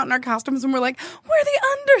we came out in our costumes and we're like, we're the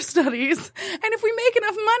understudies. And if we make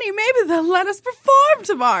enough money, maybe they'll let us perform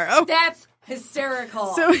tomorrow. That's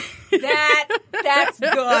hysterical. So that's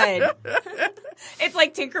good. It's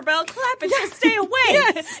like Tinkerbell, clap and just stay away.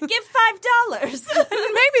 Yes. Give $5.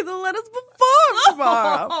 Maybe they'll let us perform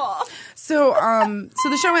tomorrow. So so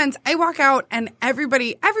the show ends. I walk out, and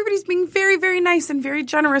everybody's being very, very nice and very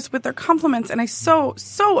generous with their compliments, and I so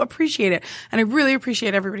appreciate it. And I really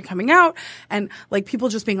appreciate everybody coming out, and like people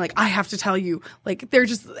just being like, I have to tell you, like they're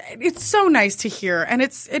just, it's so nice to hear, and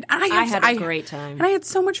I had a great time, and I had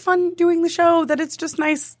so much fun doing the show that it's just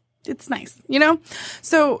nice. It's nice, you know.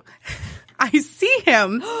 So I see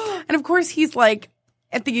him, and of course he's like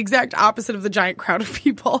at the exact opposite of the giant crowd of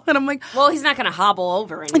people. And I'm like, well, he's not going to hobble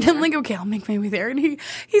over anywhere. And I'm like, okay, I'll make my way there. And he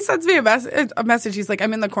sends me a message. He's like,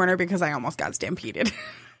 I'm in the corner because I almost got stampeded.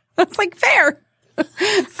 That's like, fair.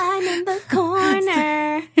 I'm in the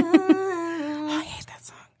corner. I hate that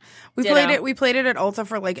song. We played it at Ulta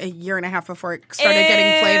for like a year and a half before it started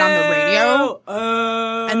getting played on the radio.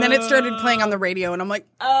 And then it started playing on the radio, and I'm like,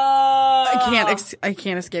 I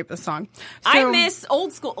can't escape this song. So, I miss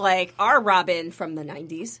old school, like our Robin from the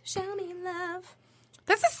 90s. Show me love.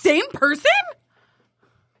 That's the same person?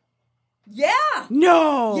 Yeah.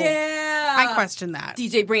 No. Yeah. I question that.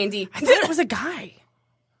 DJ Brandy. I thought it was a guy.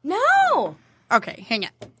 No. Okay, hang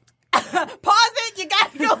it. Pause it. You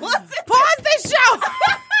gotta go listen. Pause this show.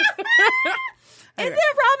 Is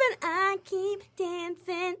it Robin? I keep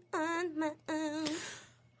dancing on my own.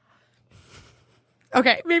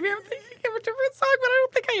 Okay, maybe I'm thinking of a different song, but I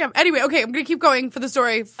don't think I am. Anyway, okay, I'm going to keep going for the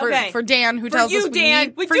story for Dan, who tells us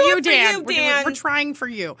Dan. For you, Dan. We're trying for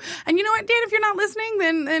you. And you know what, Dan, if you're not listening,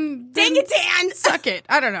 then dang it, Dan. Suck it.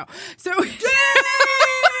 I don't know. So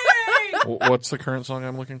What's the current song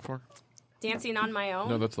I'm looking for? Dancing on My Own?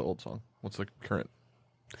 No, that's the old song. What's the current?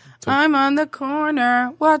 I'm on the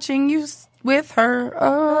corner watching you with her.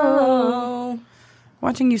 Oh.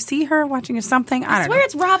 Watching you see her, watching you something. I don't know. I swear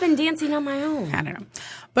it's Robin dancing on my own. I don't know.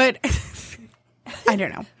 But I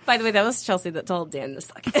don't know. By the way, that was Chelsea that told Dan to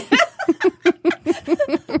suck it.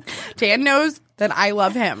 Dan knows that I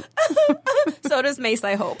love him. So does Mace,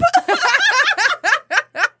 I hope.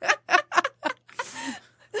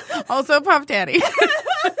 Also Puff Daddy.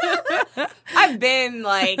 I've been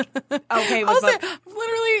like, okay with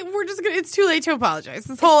literally, we're just going to, it's too late to apologize.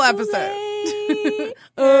 This whole episode.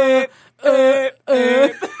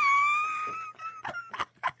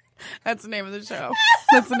 That's the name of the show.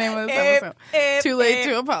 That's the name of this episode. Too late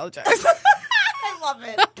to apologize. I love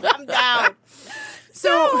it. I'm down.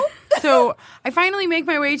 So I finally make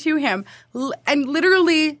my way to him, and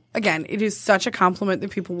literally, again, it is such a compliment that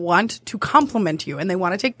people want to compliment you, and they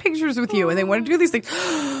want to take pictures with you, and they want to do these things.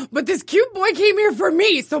 But this cute boy came here for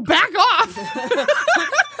me, so back off.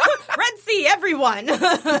 Red Sea, everyone.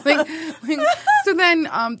 So then,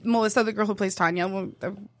 Melissa, the girl who plays Tanya,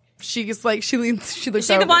 she's like, she looks. Is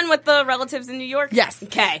she the one with the relatives in New York? Yes.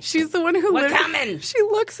 Okay. She's the one who. We're coming. She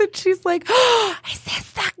looks and she's like, oh, is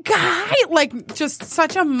this the guy? Like, just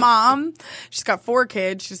such a mom. She's got 4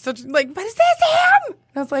 kids. She's such like, but is this him?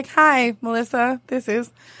 I was like, hi, Melissa. This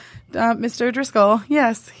is Mr. Driscoll.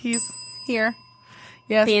 Yes, he's here.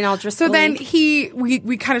 Yes. Being all Driscoll. So then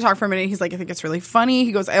we kind of talk for a minute. He's like, I think it's really funny.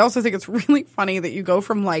 He goes, I also think it's really funny that you go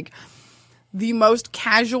from like the most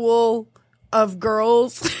casual of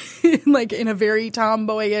girls, like in a very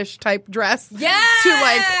tomboyish type dress, to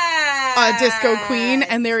like a disco queen,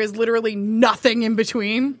 and there is literally nothing in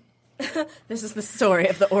between. This is the story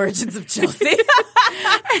of the origins of Chelsea.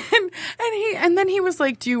 and then he was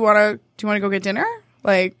like, "Do you want to go get dinner?"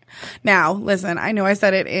 Like, now listen, I know I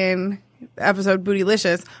said it in episode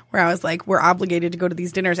Bootylicious where I was like, we're obligated to go to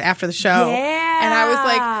these dinners after the show. Yeah. And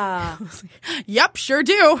I was like, yep, sure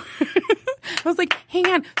do. I was like, hang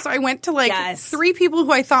on. So I went to like 3 people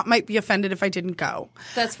who I thought might be offended if I didn't go.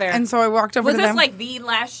 That's fair. And so I walked over to them. Was this like the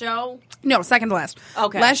last show? No, second to last.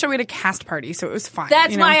 Okay. Last show we had a cast party, so it was fine.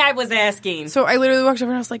 That's why I was asking. So I literally walked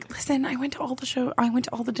over and I was like, listen, I went to all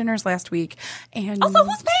the dinners last week. And also,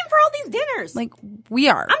 who's paying for all these dinners? Like, we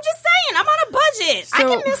are. I'm just saying, I'm on a budget. So, I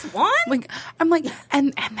can miss one. Like, I'm like,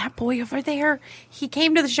 and that boy over there, he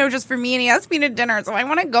came to the show just for me and he asked me to dinner, so I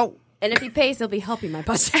want to go. And if he pays, he'll be helping my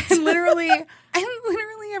budget. And literally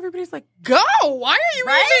everybody's like, go! Why are you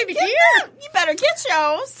even here? You better get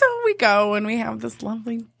shows. So we go and we have this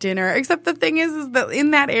lovely dinner. Except the thing is that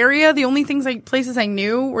in that area, the only places I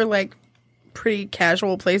knew were like pretty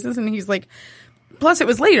casual places. And he's like, plus it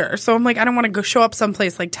was later. So I'm like, I don't want to go show up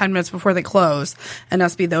someplace like 10 minutes before they close and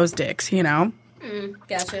us be those dicks, you know?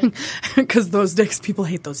 Gotcha. Because those dicks, people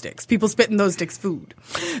hate those dicks. People spit in those dicks' food.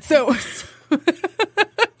 So...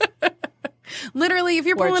 Literally, if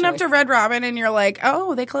you're pulling up to Red Robin and you're like,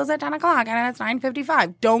 oh, they close at 10 o'clock and it's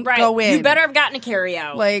 9:55, don't go in. You better have gotten a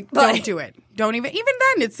carryout. Like, don't do it. Don't even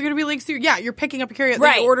then, it's going to be like, so, yeah, you're picking up a carryout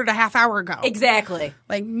that you ordered a half hour ago. Exactly.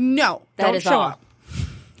 Like, no, that don't is show all. up.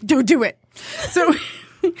 Don't do it. So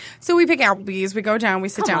So we pick Applebee's. We go down. We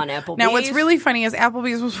sit Come down. on, Applebee's. Now, what's really funny is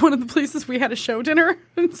Applebee's was one of the places we had a show dinner.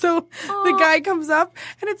 And so the guy comes up,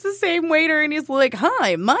 and it's the same waiter, and he's like,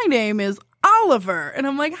 "Hi, my name is Oliver." And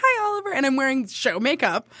I'm like, "Hi, Oliver." And I'm wearing show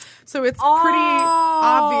makeup. So it's pretty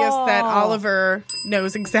obvious that Oliver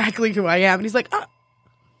knows exactly who I am. And he's like, "Oh,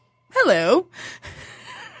 hello."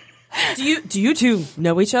 Do you two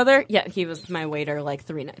know each other? Yeah, he was my waiter like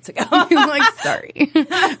 3 nights ago. I'm like, "Sorry."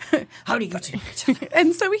 How do you two know each other?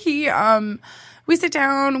 And so we sit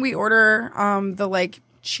down, we order the like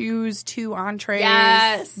choose 2 entrees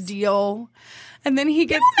Yes. deal. And then he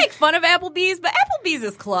gets People make fun of Applebee's, but Applebee's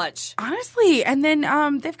is clutch. honestly, and then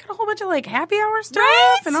they've got a whole bunch of like happy hour stuff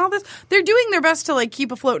Right? and all this. They're doing their best to like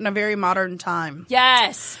keep afloat in a very modern time.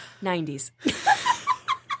 Yes. 90s.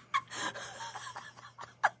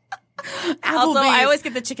 Also, I always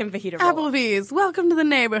get the chicken fajita roll. Applebee's, welcome to the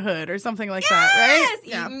neighborhood or something like that, right?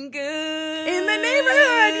 Yes, eating good. In the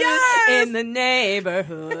neighborhood, yes. In the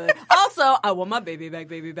neighborhood. Also, I want my baby back,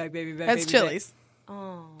 baby back, baby back, That's baby back. Chili's.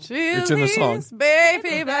 Oh. Chili's, in the song.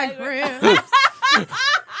 baby back ribs.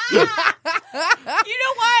 You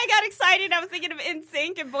know why I got excited? I was thinking of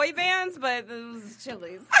NSYNC and boy bands, but it was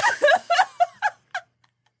Chili's.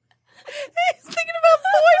 He's thinking about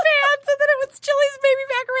boy bands, and then it was Chili's baby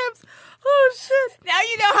back ribs. Oh shit! Now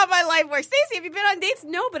you know how my life works. Stacey, have you been on dates?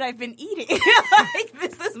 No, but I've been eating. Like,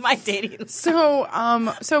 this is my dating. So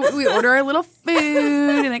we order our little food,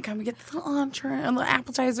 and then come get the little entree and the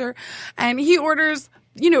appetizer, and he orders.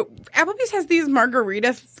 You know, Applebee's has these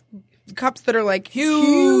margarita cups that are like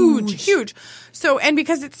huge. So, and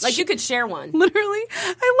because it's Like, you could share one. literally,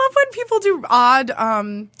 I love when people do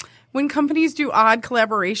odd. When companies do odd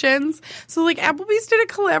collaborations. So, like, Applebee's did a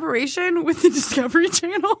collaboration with the Discovery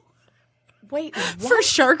Channel. Wait, For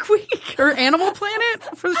Shark Week or Animal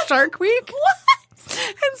Planet for Shark Week. What?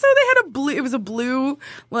 And so they had it was a blue,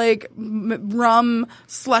 like, rum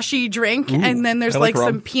slushy drink. And then there's I like like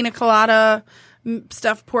rum. some pina colada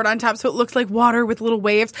stuff poured on top. So it looks like water with little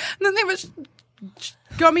waves. And then they have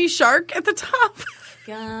a gummy shark at the top.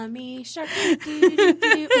 Gummy shark. And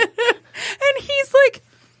he's like,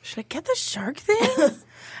 should I get the shark thing?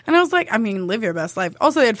 And I was like, I mean, live your best life.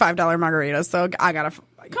 Also, they had $5 margaritas. So I got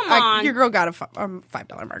Come on. your girl got a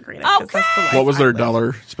 $5 margarita. 'Cause Okay. that's the life What was I their live.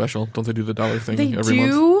 dollar special? Don't they do the dollar thing They every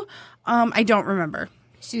month? do. I don't remember.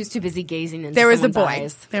 She was too busy gazing into There was a someone's boy.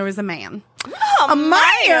 eyes. There was a man. A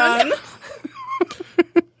man.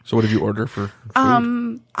 So what did you order for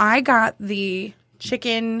food? I got the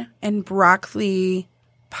chicken and broccoli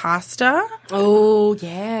pasta Oh,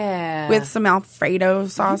 yeah. with some Alfredo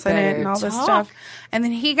sauce in it better and all this talk. stuff. And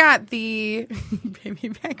then he got the baby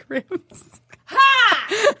back ribs.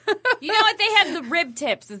 You know what? They had the rib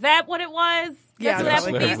tips. Is that what it was? Yeah, That's that's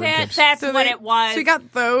what what Applebee's they had. had? Rib That's So what they- it was. So he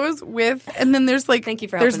got those with, and then there's like, Thank you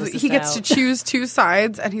for there's helping us he this gets out. to choose 2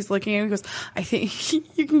 sides, and he's looking and he goes, I think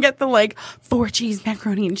you can get the like 4 cheese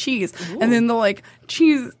macaroni and cheese, and then the like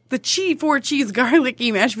cheese, 4 cheese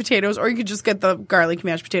garlicky mashed potatoes, or you could just get the garlic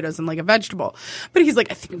mashed potatoes and like a vegetable. But he's like,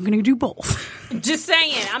 I think I'm gonna do both. Just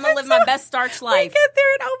saying. I'm going to live my best starch I life. get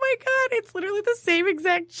there and oh my god, it's literally the same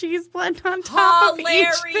exact cheese blend on top of each thing.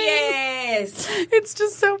 Hilarious. It's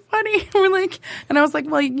just so funny. We're like, and I was like,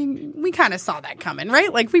 well, we kind of saw that coming,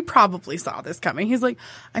 right? Like, we probably saw this coming. He's like,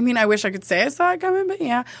 I mean, I wish I could say I saw it coming, but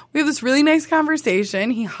yeah. We have this really nice conversation.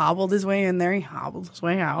 He hobbled his way in there. He hobbled his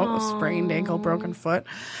way out. A sprained ankle, broken foot.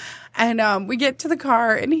 And we get to the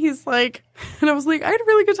car, and he's like, and I was like, I had a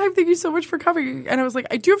really good time. Thank you so much for coming. And I was like,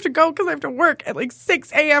 I do have to go because I have to work at like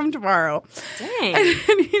 6 a.m. tomorrow. Dang.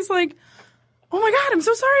 And he's like, oh my God, I'm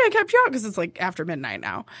so sorry I kept you out because it's like after midnight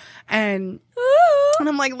now. And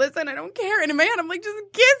I'm like, listen, I don't care. And man, I'm like, just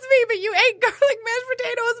kiss me, but you ate garlic mashed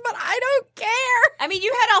potatoes, but I don't care. I mean,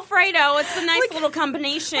 you had Alfredo. It's a nice Like- little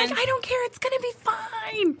combination. Like, I don't care. It's going to be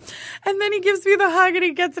fine. And then he gives me the hug and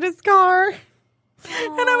he gets in his car.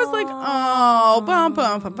 And I was like, oh, bum,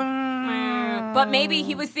 bum, bum, bum. But maybe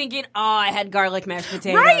he was thinking, oh, I had garlic mashed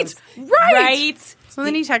potatoes. Right. So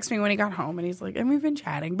then he texted me when he got home and he's like, and we've been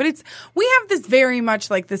chatting. But we have this very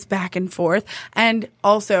much like this back and forth. And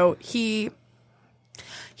also he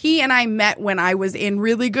and I met when I was in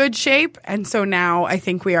really good shape. And so now I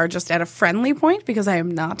think we are just at a friendly point because I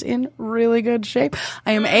am not in really good shape.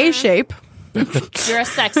 I am A shape. You're a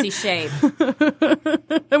sexy shape.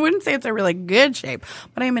 I wouldn't say it's a really good shape,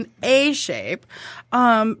 but I'm in A shape.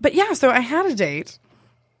 But yeah, so I had a date.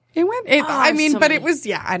 It went, I mean, so but many- it was,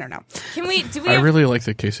 yeah, I don't know. Do we I have, really like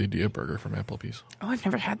the quesadilla burger from Applebee's. Oh, I've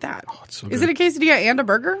never had that. It's so Is it good. a quesadilla and a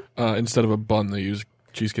burger? Instead of a bun, they use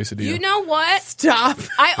cheese quesadilla. You know what? Stop.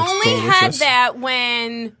 I only had delicious. that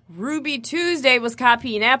when Ruby Tuesday was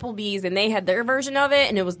copying Applebee's, and they had their version of it,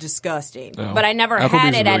 and it was disgusing. Oh. But I never Applebee's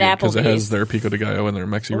had is it really at good Applebee's. because it has their pico de gallo and their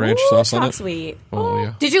Mexi ranch Ooh, sauce on talk it. sweet. Oh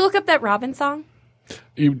yeah. Did you look up that Robin song?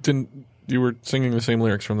 You didn't. You were singing the same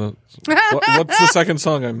lyrics from the. What's the second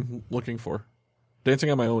song I'm looking for? Dancing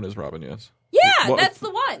on My Own is Robin. Yes. Yeah, What- that's the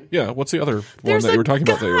one. Yeah. What's the other There's one that you were talking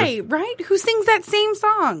a about? That you were, guy, right, who sings that same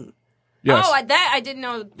song. yes. Oh, I didn't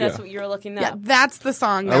know that's Yeah. what you were looking up. Yeah, that's the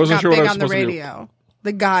song I that wasn't got sure what big I was on the supposed to do. radio.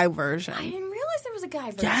 The guy version. I didn't realize there was a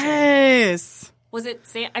guy version. Yes. Was it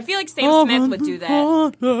Sam? I feel like Sam Smith would do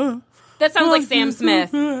that. That sounds like Sam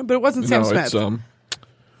Smith. But it wasn't Sam no, Smith. it's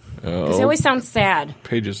Because they always sound sad.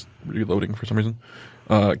 page is reloading for some reason.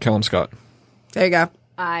 Callum Scott. There you go.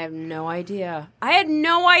 I have no idea. I had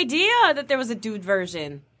no idea that there was a dude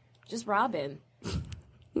version. Just Robin.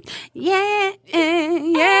 Yeah,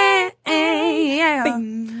 yeah,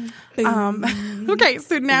 yeah. Okay,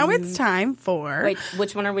 so now it's time for Wait,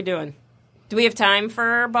 which one are we doing? Do we have time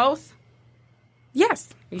for both? yes.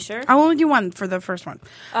 Are you sure? I'll only do one for the first one.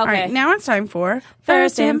 All Okay. right, now it's time for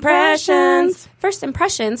First impressions. First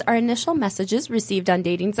impressions are initial messages received on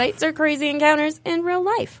dating sites or crazy encounters in real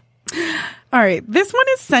life. All right, this one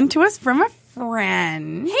is sent to us from a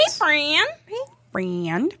friend. Hey, Fran.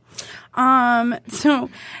 Friend. So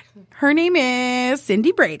her name is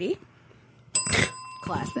Cindy Brady.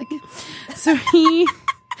 Classic. So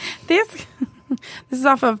this is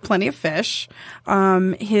off of Plenty of Fish.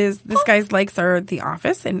 This guy's likes are The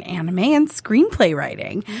Office and anime and screenplay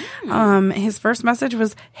writing. His first message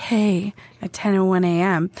was "Hey" at 10:01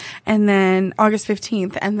 a.m. and then August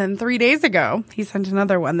 15th, and then 3 days ago he sent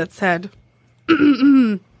another one that said,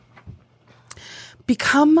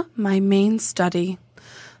 "Become my main study.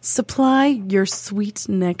 Supply your sweet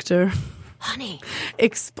nectar. Honey.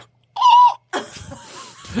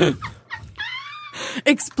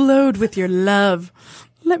 Explode with your love.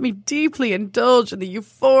 Let me deeply indulge in the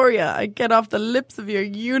euphoria I get off the lips of your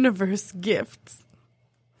universe gifts.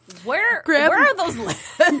 Where Grab- are those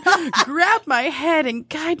lips? Grab my head and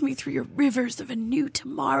guide me through your rivers of a new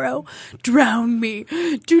tomorrow. Drown me.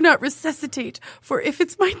 Do not resuscitate, for if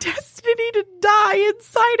it's my destiny to die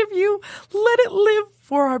inside of you, let it live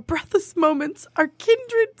for our breathless moments. Our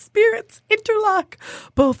kindred spirits interlock,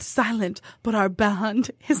 both silent, but our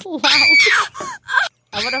bond is loud."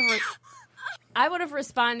 I would have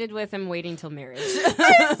responded with him waiting till marriage.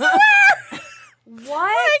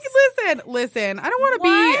 What? Like, listen, I don't want to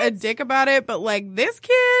be a dick about it, but like this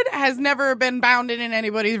kid has never been bounded in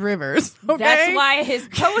anybody's rivers. Okay? That's why his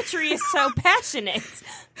poetry is so passionate.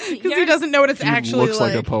 Because he doesn't know what it's He actually looks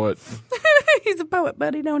like a poet. He's a poet,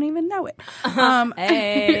 but he don't even know it.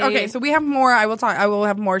 Hey. Okay, so we have more. I will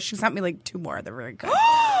have more. She sent me like 2 more. They're very good.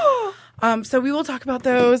 So we will talk about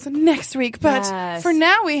those next week. But Yes. for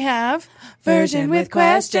now, we have Virgin with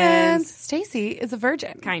Questions. Stacy is a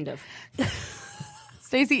virgin. Kind of.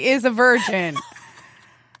 Stacy is a virgin.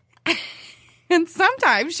 And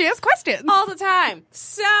sometimes she has questions. All the time.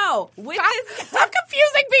 So, with this... Stop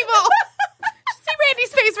confusing people. See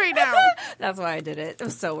Randy's face right now. That's why I did it. It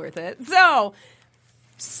was so worth it.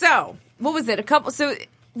 So, what was it? So,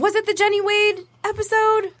 was it the Jenny Wade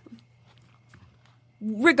episode?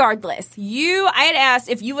 Regardless, I had asked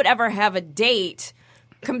if you would ever have a date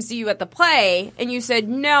come see you at the play, and you said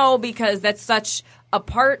no because that's such a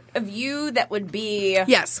part of you that would be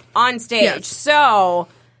Yes. on stage. Yes. So,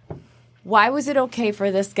 why was it okay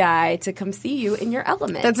for this guy to come see you in your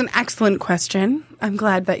element? That's an excellent question. I'm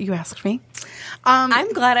glad that you asked me.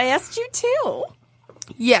 I'm glad I asked you too.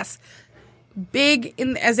 Yes. Big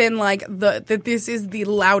in as in like that this is the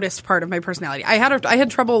loudest part of my personality. I had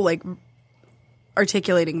trouble like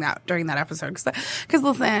articulating that during that episode because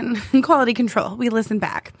listen, quality control. We listen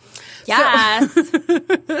back. Yes.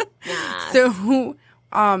 So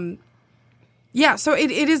yeah, so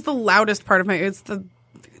it is the loudest part of it's the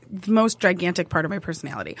most gigantic part of my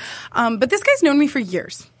personality. But this guy's known me for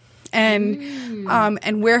years.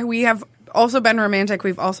 And where we have also been romantic,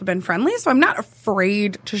 we've also been friendly, so I'm not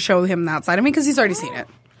afraid to show him that side of me because he's already seen it.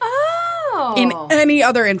 Oh. In any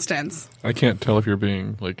other instance. I can't tell if you're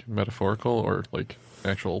being like metaphorical or like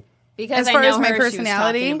actual. Because As I far know as my her, she was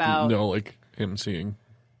personality? talking about. No, like him seeing.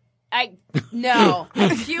 No.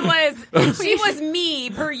 She was me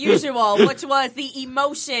per usual, which was the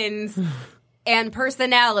emotions and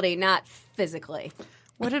personality, not physically.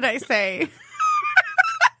 What did I say?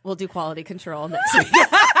 We'll do quality control next week.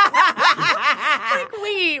 Like,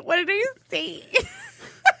 wait, what did I say?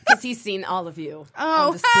 Because he's seen all of you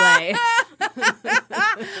on display.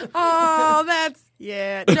 Oh, that's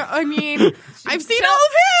yeah. No, I mean, I've seen all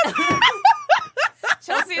of him.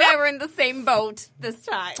 remote this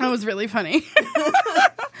time. That was really funny.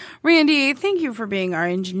 Randy, thank you for being our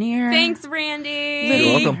engineer. Thanks, Randy. Living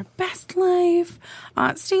You're welcome. your best life.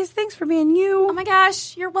 Stace, thanks for being you. Oh my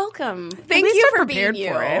gosh, you're welcome. At Thank least you I'm for prepared being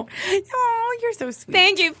you. for it. Oh, you're so sweet.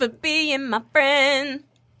 Thank you for being my friend.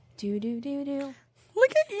 Do.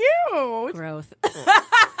 Look at you. Growth.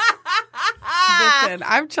 Listen,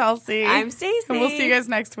 I'm Chelsea. I'm Stacey. And we'll see you guys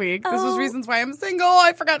next week. This was Oh. Reasons Why I'm Single.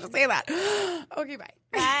 I forgot to say that. Okay, bye.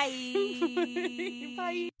 Bye.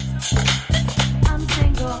 Bye. I'm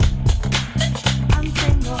single.